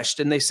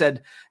pushed, and they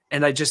said,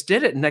 and I just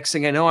did it. And next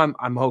thing I know,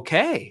 I'm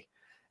okay.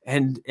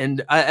 And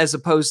as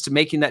opposed to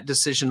making that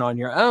decision on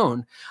your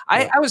own.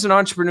 Yeah. I was an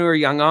entrepreneur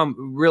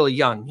really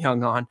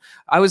young on.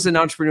 I was an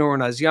entrepreneur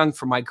when I was young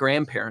for my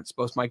grandparents.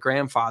 Both my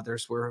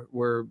grandfathers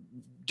were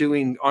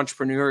doing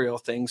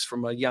entrepreneurial things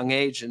from a young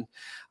age,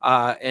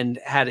 and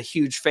had a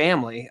huge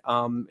family,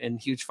 and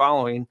huge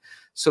following.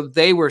 So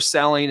they were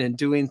selling and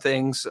doing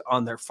things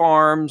on their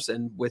farms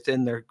and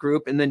within their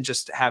group, and then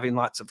just having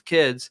lots of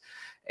kids.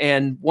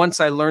 And once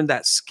I learned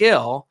that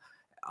skill,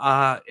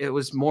 it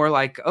was more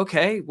like,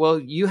 okay, well,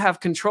 you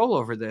have control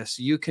over this.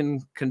 You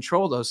can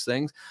control those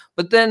things.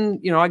 But then,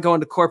 I go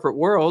into corporate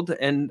world,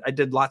 and I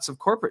did lots of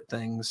corporate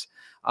things.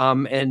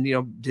 And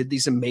did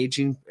these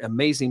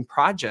amazing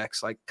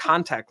projects like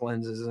contact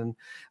lenses and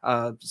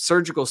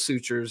surgical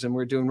sutures, and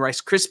we're doing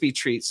Rice Krispie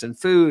treats and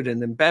food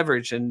and then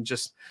beverage, and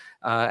just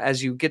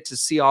as you get to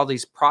see all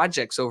these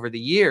projects over the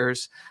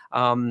years,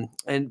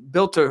 and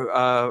built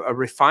a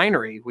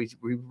refinery. We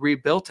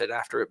rebuilt it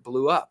after it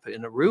blew up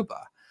in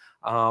Aruba.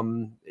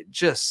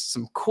 Just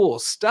some cool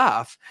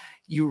stuff.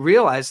 You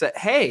realize that,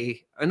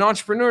 hey, an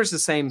entrepreneur is the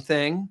same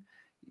thing.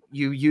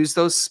 You use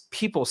those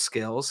people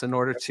skills in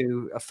order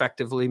to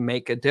effectively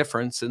make a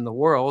difference in the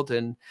world,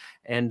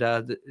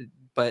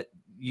 but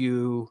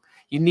you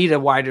need a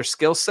wider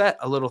skill set,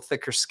 a little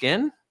thicker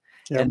skin,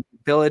 Yep. and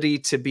ability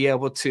to be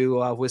able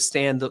to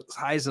withstand the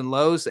highs and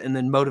lows, and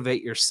then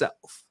motivate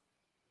yourself.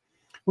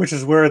 Which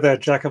is where that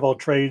jack of all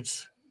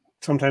trades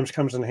sometimes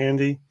comes in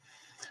handy,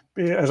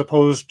 as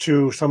opposed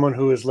to someone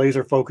who is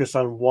laser focused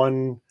on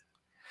one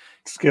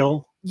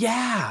skill.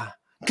 Yeah.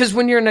 Because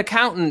when you're an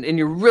accountant and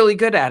you're really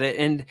good at it,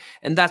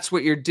 and that's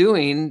what you're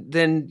doing,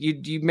 then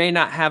you may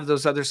not have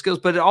those other skills.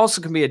 But it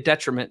also can be a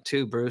detriment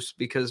too, Bruce,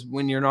 because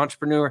when you're an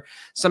entrepreneur,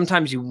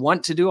 sometimes you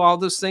want to do all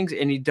those things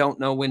and you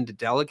don't know when to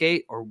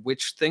delegate or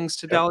which things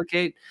to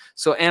delegate.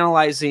 So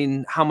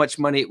analyzing how much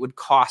money it would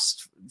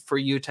cost for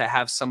you to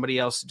have somebody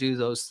else do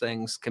those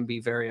things can be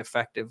very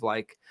effective.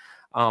 Like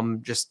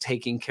just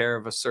taking care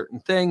of a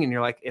certain thing, and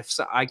you're like, if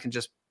so, I can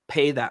just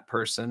pay that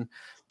person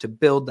to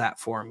build that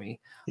for me,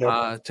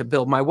 to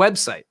build my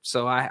website.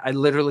 So I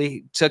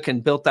literally took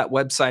and built that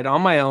website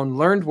on my own,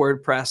 learned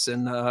WordPress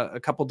in a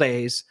couple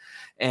days,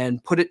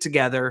 and put it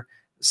together,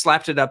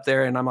 slapped it up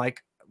there. And I'm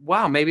like,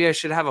 wow, maybe I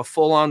should have a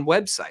full-on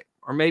website,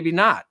 or maybe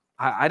not.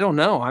 I don't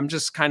know. I'm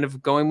just kind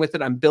of going with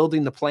it. I'm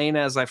building the plane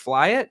as I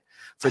fly it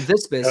for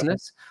this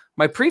business.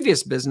 My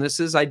previous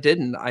businesses, I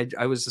didn't.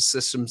 I was a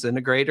systems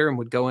integrator and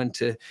would go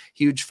into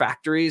huge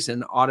factories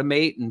and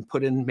automate and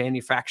put in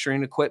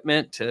manufacturing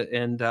equipment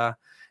and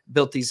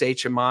built these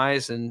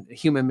HMIs and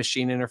human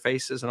machine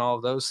interfaces and all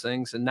of those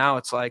things. And now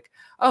it's like,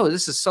 oh,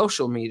 this is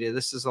social media.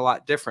 This is a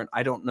lot different.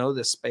 I don't know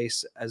this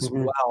space as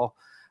well,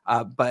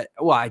 but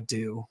well, I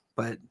do,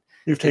 but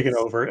you've taken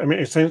over. I mean,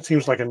 it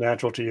seems like a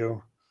natural to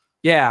you.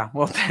 Yeah.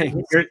 Well, thanks.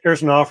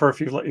 Here's an offer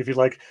if you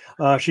like.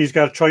 She's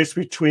got a choice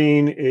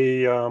between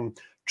a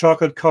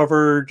chocolate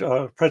covered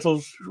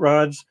pretzels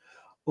rods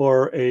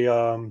or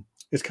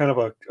it's kind of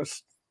a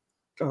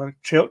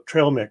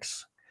trail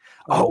mix.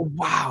 Oh,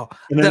 wow.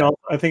 And then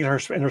I think her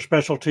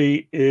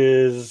specialty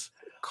is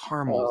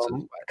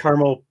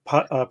caramel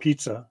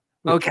pizza.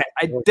 Okay,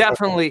 I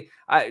definitely,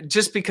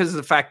 just because of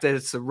the fact that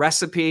it's the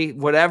recipe,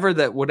 whatever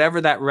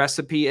that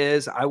recipe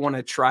is, I want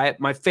to try it.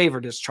 My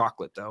favorite is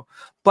chocolate though,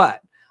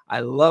 but I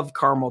love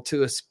caramel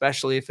too,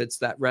 especially if it's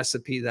that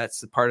recipe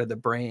that's the part of the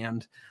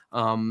brand.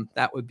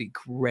 That would be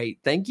great.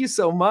 Thank you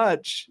so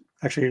much.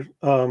 Actually,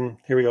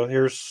 here we go.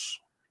 Here's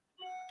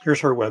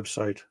her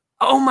website.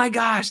 Oh my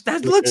gosh,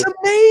 that looks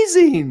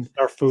amazing.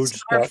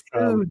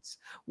 Starfoods.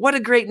 What a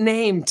great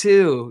name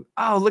too.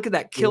 Oh, look at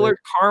that killer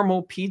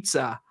caramel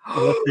pizza.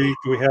 Let's see,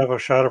 do we have a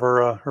shot of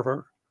her?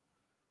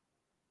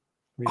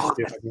 Let me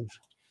see if I can.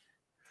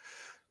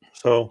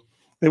 So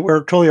we're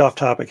totally off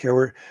topic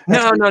here.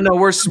 No.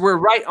 We're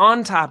right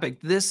on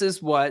topic. This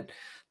is how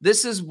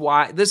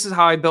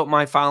I built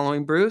my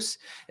following, Bruce,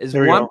 is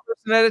one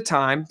person at a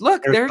time.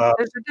 Look, there's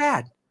her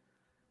dad.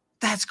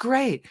 That's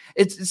great.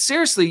 It's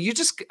seriously, you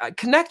just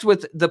connect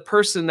with the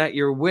person that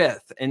you're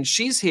with, and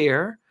she's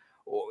here,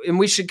 and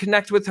we should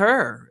connect with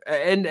her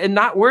and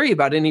not worry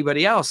about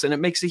anybody else. And it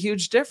makes a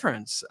huge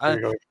difference.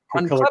 On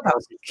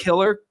Clubhouse,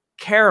 killer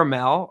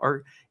caramel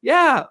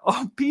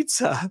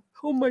pizza.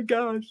 Oh my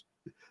gosh.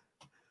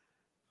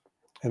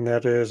 And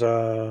that is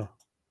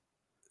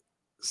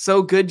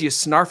so good you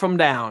snarf them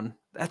down.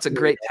 That's a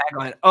great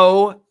tagline.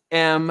 OMG.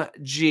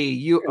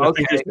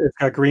 Okay. It's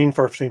got green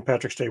for St.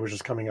 Patrick's Day, which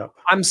is coming up.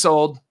 I'm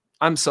sold.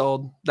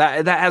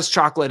 That has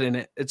chocolate in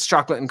it. It's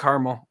chocolate and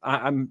caramel.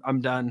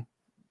 I'm done.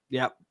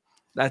 Yep.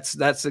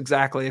 That's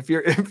exactly.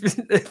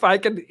 If I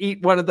could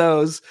eat one of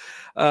those,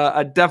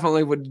 I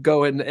definitely would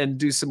go and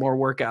do some more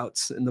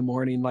workouts in the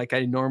morning like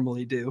I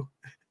normally do.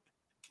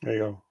 There you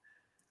go.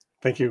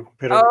 Thank you,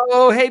 Peter.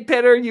 Oh, hey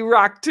Peter, you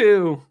rock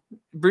too.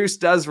 Bruce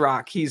does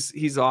rock.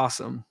 He's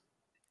awesome.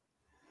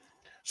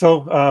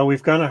 So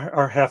we've gone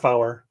our half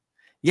hour.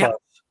 Yeah.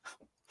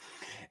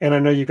 And I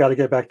know you've got to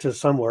get back to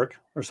some work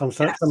or some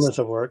semblance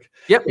of work.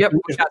 Yep.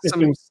 We've got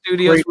some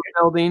studios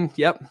we're building.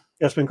 Yep.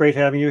 It's been great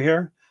having you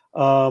here.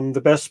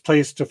 The best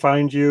place to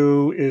find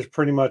you is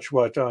pretty much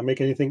what?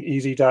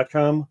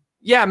 MakeAnythingEasy.com?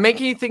 Yeah,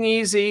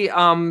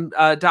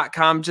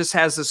 MakeAnythingEasy.com just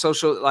has the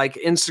social, like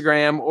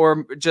Instagram,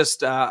 or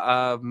just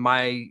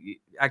my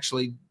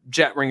actually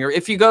Etringer.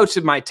 If you go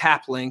to my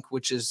tap link,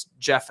 which is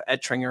Jeff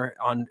Etringer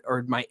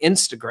or my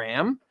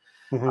Instagram,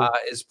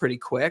 is pretty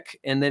quick.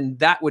 And then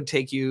that would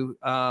take you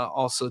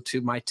also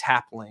to my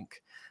tap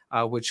link,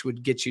 which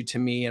would get you to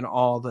me and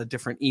all the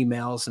different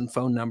emails and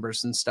phone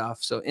numbers and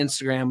stuff. So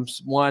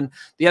Instagram's one.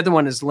 The other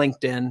one is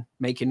LinkedIn.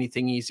 Make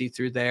Anything Easy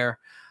through there.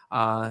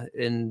 However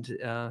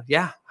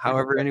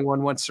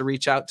anyone wants to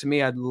reach out to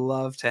me, I'd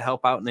love to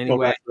help out in any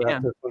way I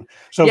can.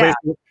 So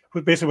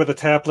basically what the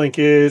tap link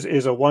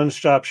is a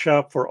one-stop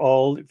shop for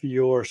all of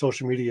your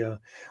social media.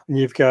 And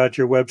you've got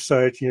your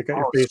website, you've got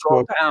your Facebook.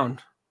 Scroll down.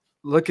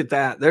 Look at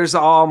that. There's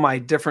all my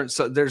different,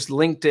 so there's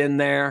LinkedIn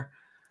there.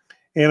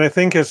 And I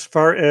think as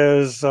far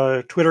as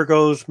Twitter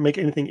goes, Make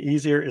Anything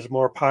Easier is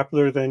more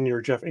popular than your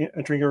Jeff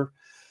Etringer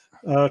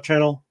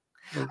channel.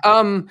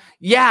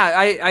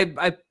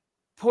 I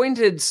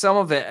pointed some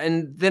of it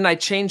and then I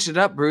changed it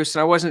up, Bruce,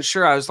 and I wasn't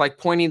sure. I was like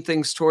pointing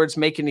things towards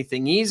Make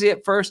Anything Easy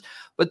at first,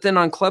 but then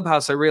on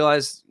Clubhouse I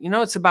realized,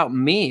 it's about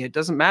me. It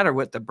doesn't matter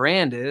what the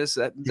brand is.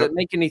 That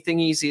Make Anything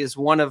Easy is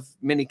one of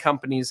many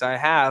companies I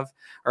have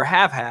or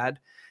have had,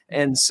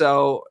 and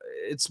so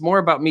it's more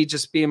about me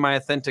just being my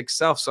authentic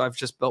self. So I've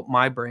just built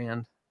my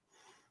brand,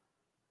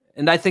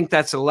 and I think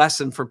that's a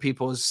lesson for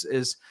people.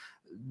 Is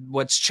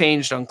what's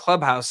changed on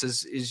Clubhouse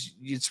is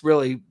it's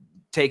really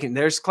taken.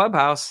 There's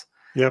Clubhouse.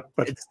 Yep,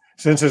 but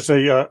since it's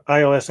a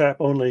iOS app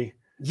only,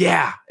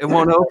 it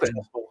won't open.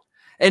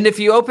 And if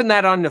you open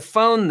that on the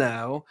phone,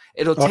 though,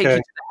 it'll take you to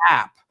the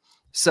app.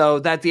 So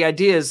that the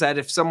idea is that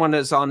if someone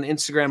is on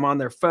Instagram on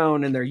their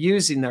phone and they're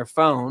using their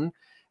phone,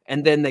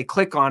 and then they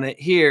click on it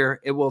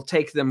here, it will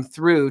take them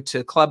through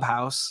to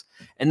Clubhouse,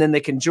 and then they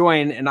can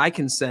join, and I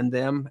can send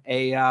them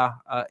a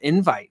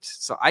invite.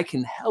 So I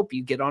can help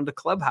you get onto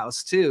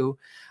Clubhouse too.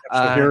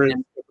 So here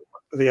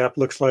the app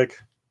looks like.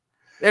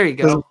 There you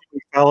go.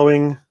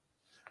 Following.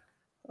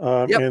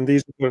 And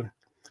these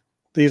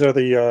are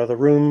the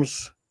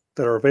rooms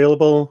that are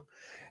available,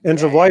 and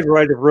it's a wide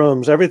variety of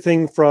rooms,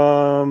 everything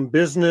from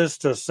business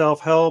to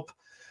self-help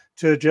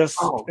to just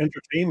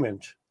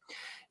entertainment.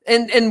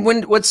 And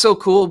what's so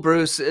cool,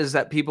 Bruce, is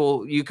that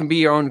you can be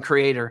your own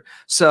creator.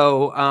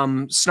 So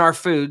Snarf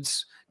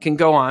Foods can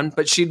go on,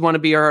 but she'd want to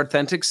be her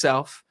authentic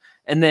self.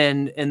 And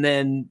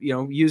then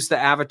use the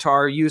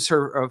avatar, use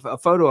a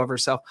photo of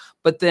herself.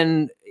 But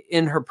then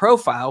in her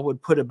profile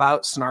would put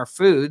about Snarf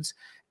Foods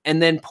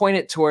and then point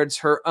it towards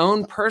her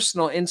own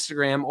personal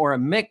Instagram or a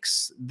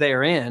mix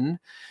therein,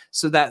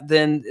 so that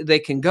then they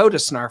can go to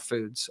Snarf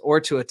Foods or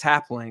to a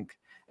tap link.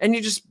 And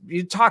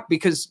you talk,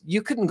 because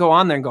you couldn't go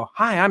on there and go,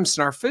 "Hi, I'm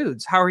Snarf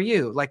Foods. How are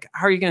you?" Like,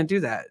 how are you going to do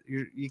that?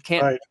 You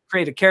can't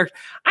create a character.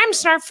 "I'm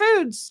Snarf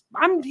Foods.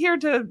 I'm here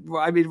to,"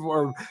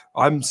 or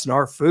 "I'm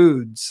Snarf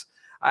Foods."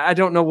 I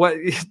don't know what,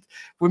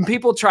 when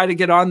people try to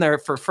get on there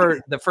for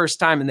the first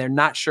time and they're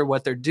not sure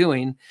what they're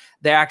doing,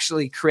 they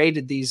actually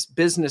created these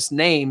business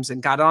names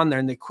and got on there,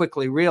 and they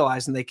quickly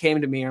realized, and they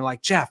came to me and are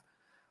like, "Jeff,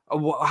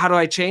 how do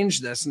I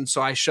change this?" And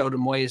so I showed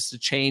them ways to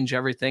change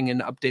everything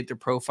and update their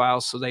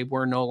profiles so they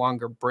were no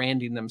longer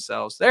branding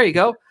themselves. There you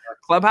go.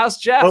 Clubhouse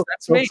Jeff,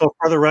 that's me. So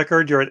for the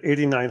record, you're at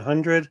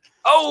 8,900.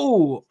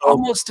 Oh, so,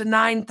 almost to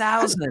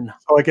 9,000.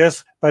 So I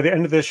guess by the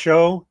end of this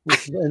show,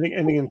 which is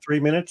ending in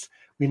 3 minutes,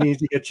 we need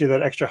to get you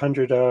that extra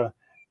 100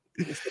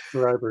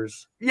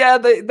 subscribers. Yeah,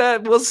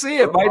 that we'll see.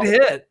 It might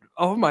hit.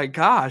 Oh my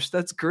gosh,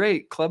 that's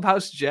great.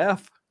 Clubhouse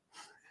Jeff.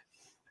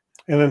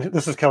 And then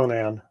this is Kellen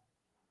Ann.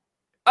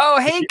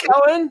 Oh, hey,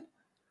 Kellen.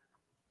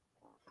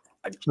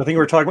 I think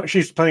we're talking about,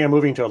 she's planning on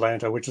moving to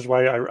Atlanta, which is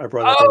why I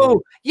brought it up.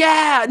 Oh,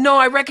 yeah. No,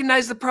 I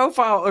recognize the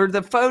profile or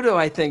the photo,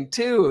 I think,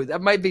 too.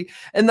 That might be.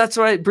 And that's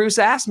what Bruce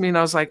asked me. And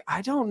I was like,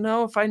 I don't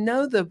know if I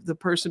know the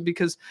person,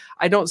 because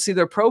I don't see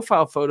their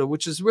profile photo,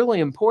 which is really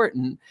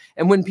important.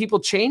 And when people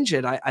change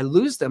it, I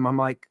lose them. I'm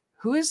like,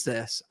 who is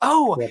this?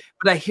 Oh, yeah.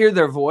 But I hear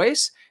their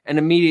voice and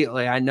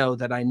immediately I know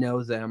that I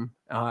know them.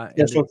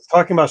 Yeah, so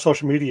talking about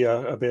social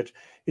media a bit,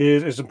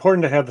 it's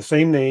important to have the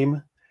same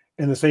name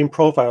and the same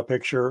profile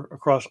picture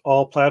across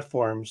all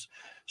platforms,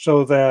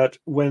 so that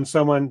when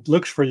someone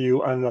looks for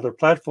you on another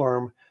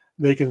platform,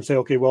 they can say,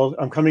 okay, well,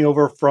 I'm coming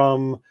over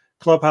from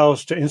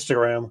Clubhouse to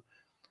Instagram.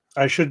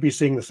 I should be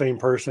seeing the same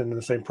person in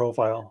the same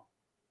profile.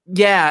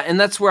 Yeah, and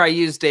that's where I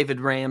use David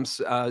Rams,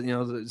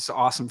 this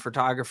awesome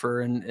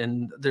photographer,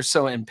 and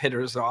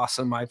Pitter's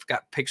awesome. I've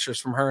got pictures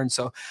from her, and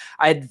so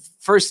I had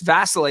first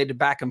vacillated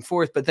back and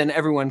forth, but then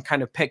everyone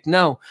kind of picked,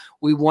 no,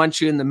 we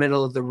want you in the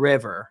middle of the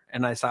river,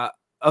 and I thought,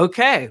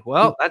 okay,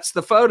 well, that's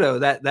the photo.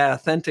 That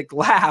authentic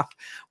laugh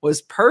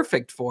was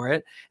perfect for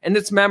it, and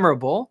it's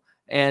memorable.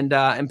 And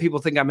people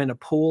think I'm in a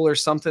pool or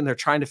something. They're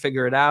trying to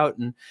figure it out,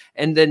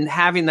 and then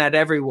having that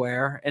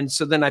everywhere. And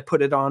so then I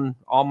put it on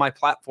all my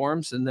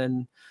platforms, and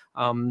then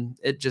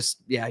it just,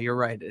 yeah, you're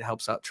right. It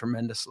helps out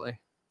tremendously.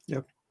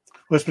 Yep.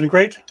 Well, it's been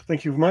great.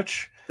 Thank you very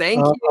much. Thank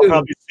you. I'll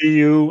probably see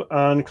you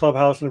on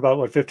Clubhouse in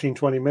about 15,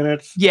 20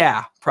 minutes.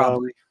 Yeah,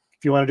 probably.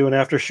 If you want to do an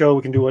after show,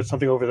 we can do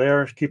something over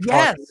there. Keep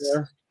talking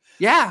there.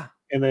 Yeah.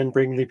 And then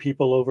bring the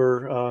people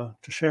over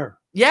to share.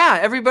 Yeah,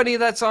 everybody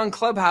that's on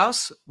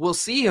Clubhouse, we'll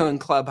see you in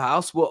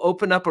Clubhouse. We'll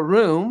open up a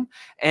room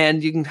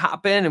and you can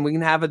hop in and we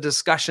can have a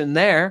discussion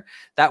there.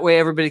 That way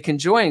everybody can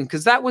join.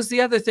 Because that was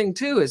the other thing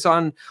too, is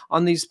on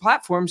these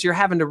platforms, you're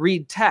having to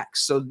read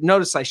text. So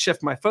notice I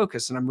shift my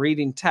focus and I'm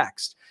reading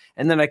text.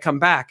 And then I come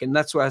back, and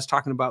that's what I was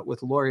talking about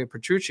with Loria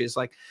Petrucci. Is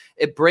like,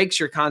 it breaks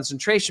your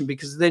concentration,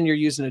 because then you're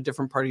using a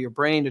different part of your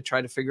brain to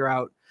try to figure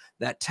out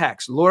that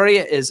text.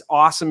 Loria is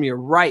awesome. You're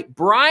right.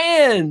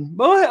 Brian,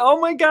 oh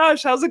my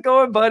gosh, how's it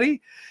going,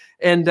 buddy?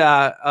 And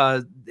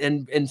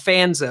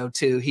Fanzo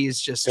too.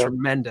 He's just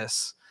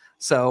tremendous.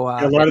 So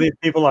a lot of these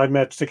people I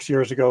met 6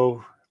 years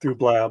ago through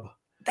Blab.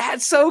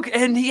 That's so,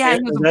 and yeah,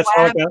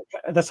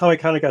 that's how I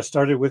kind of got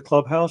started with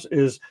Clubhouse.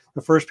 Is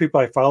the first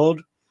people I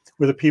followed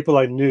were the people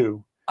I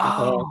knew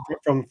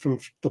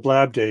from the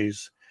Blab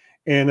days.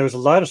 And there was a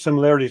lot of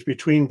similarities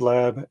between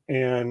Blab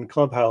and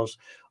Clubhouse,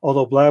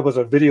 although Blab was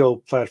a video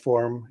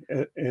platform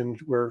and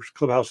where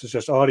Clubhouse is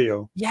just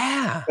audio.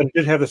 Yeah. But it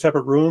did have the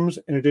separate rooms,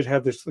 and it did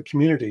have the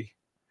community.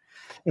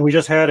 And we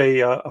just had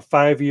a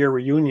 5-year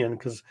reunion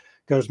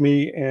because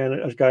me and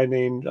a guy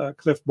named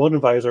Cliff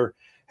Bodenweiser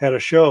had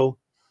a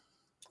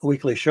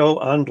weekly show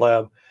on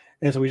Blab.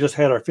 And so we just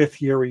had our 5th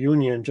year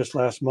reunion just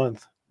last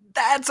month.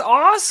 That's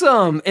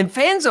awesome. And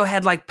Fanzo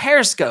had like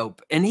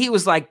Periscope, and he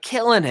was like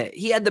killing it.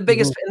 He had the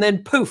biggest, and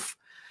then poof.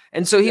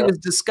 And so he was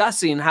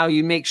discussing how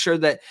you make sure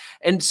that,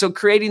 and so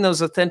creating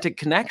those authentic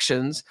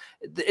connections,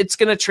 it's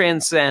going to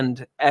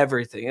transcend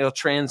everything. It'll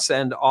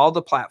transcend all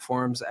the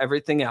platforms,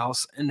 everything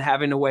else, and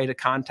having a way to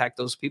contact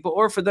those people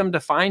or for them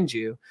to find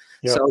you.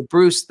 Yeah. So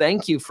Bruce,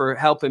 thank you for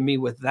helping me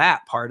with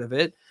that part of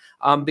it.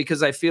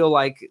 Because I feel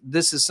like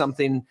this is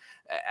something,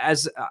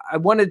 as I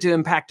wanted to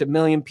impact 1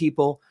 million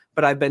people,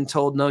 but I've been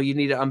told, no, you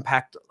need to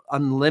impact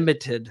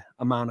unlimited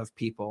amount of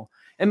people,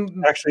 and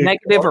actually,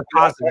 negative or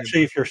positive.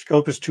 Actually, if your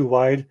scope is too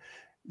wide,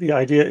 the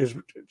idea is,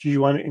 do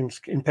you want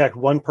to impact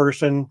one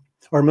person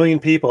or 1 million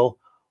people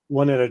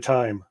one at a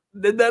time?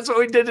 That's what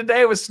we did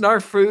today with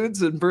Snarf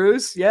Foods and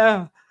Bruce.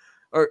 Yeah.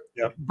 Or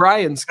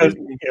Brian.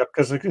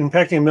 Because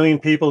impacting 1 million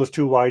people is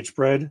too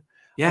widespread.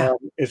 Yeah.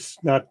 It's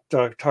not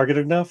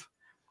targeted enough.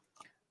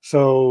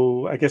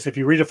 So I guess if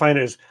you redefine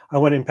it as, I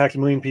want to impact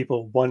 1 million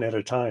people one at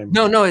a time.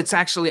 No, it's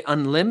actually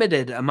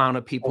unlimited amount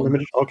of people.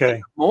 Unlimited?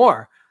 Okay.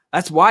 More.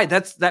 That's why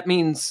that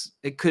means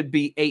it could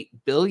be 8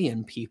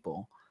 billion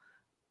people.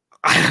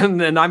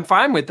 And I'm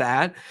fine with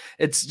that.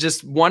 It's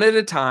just one at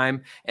a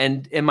time.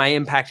 And am I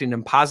impacting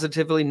them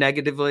positively,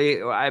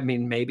 negatively? I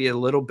mean, maybe a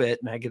little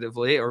bit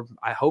negatively, or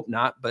I hope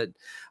not. But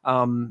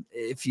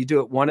if you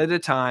do it one at a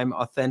time,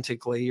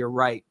 authentically, you're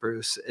right,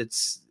 Bruce.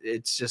 It's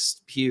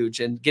just huge.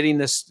 And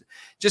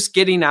just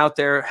getting out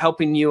there,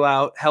 helping you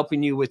out,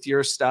 helping you with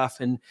your stuff,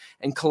 and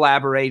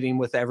collaborating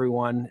with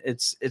everyone.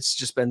 It's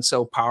just been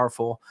so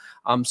powerful.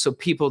 So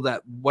people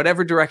that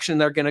whatever direction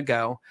they're going to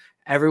go,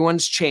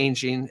 everyone's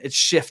changing, it's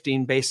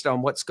shifting based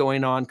on what's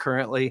going on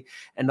currently,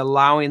 and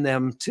allowing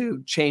them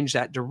to change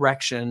that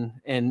direction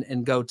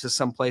and go to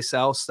someplace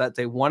else that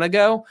they want to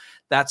go.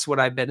 That's what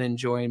I've been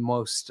enjoying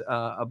most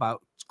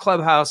about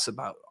Clubhouse,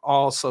 about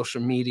all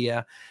social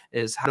media,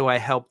 is how do I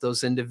help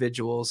those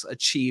individuals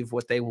achieve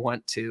what they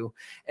want to?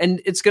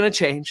 And it's going to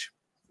change.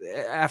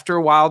 After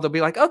a while, they'll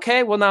be like,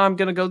 okay, well, now I'm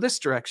going to go this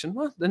direction.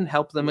 Well, then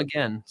help them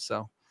again.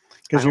 So.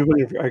 Because you've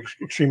been an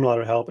extreme lot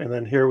of help, and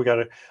then here we got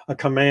a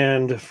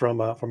command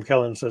from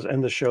Kellen, says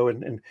end the show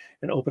and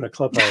open a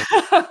Clubhouse.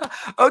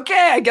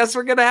 Okay, I guess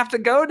we're gonna have to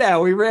go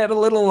now. We ran a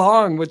little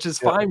long, which is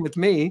fine with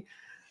me.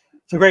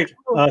 So great,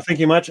 thank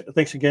you much.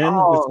 Thanks again.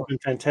 This has been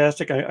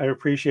fantastic. I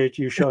appreciate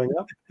you showing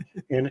up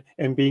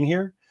and being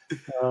here.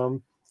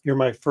 You're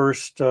my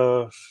first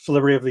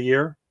celebrity of the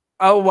year.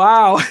 Oh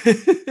wow!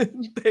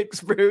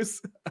 Thanks,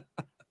 Bruce.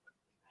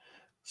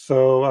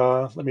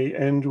 So let me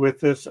end with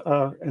this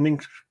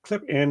ending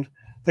clip, and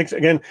thanks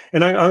again.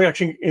 And I'm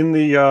actually in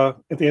the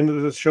at the end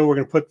of the show, we're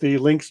going to put the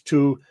links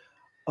to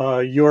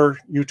your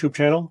YouTube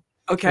channel.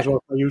 Okay. As well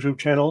as my YouTube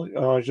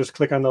channel. Just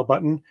click on the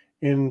button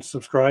and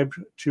subscribe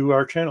to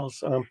our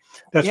channels.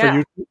 That's for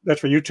YouTube.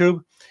 That's for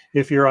YouTube.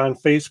 If you're on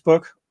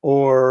Facebook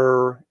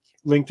or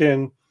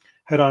LinkedIn,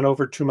 head on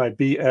over to my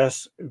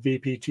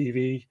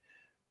BSVPTV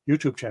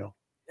YouTube channel.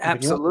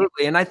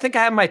 Absolutely. And I think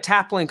I have my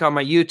tap link on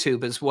my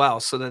YouTube as well,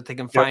 so that they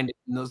can find it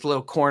in those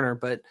little corner.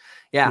 But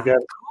yeah,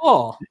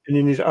 cool. And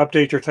you need to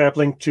update your tap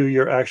link to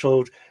your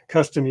actual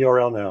custom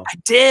URL now. I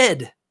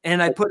did.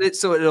 And I put it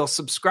so it'll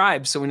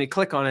subscribe. So when you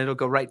click on it, it'll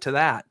go right to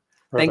that.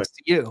 Perfect. Thanks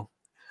to you.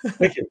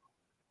 Thank you.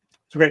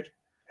 It's great.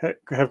 Have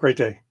a great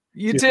day.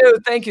 You too.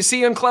 Thank you.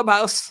 See you in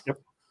Clubhouse. Yep.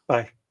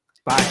 Bye.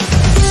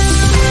 Bye.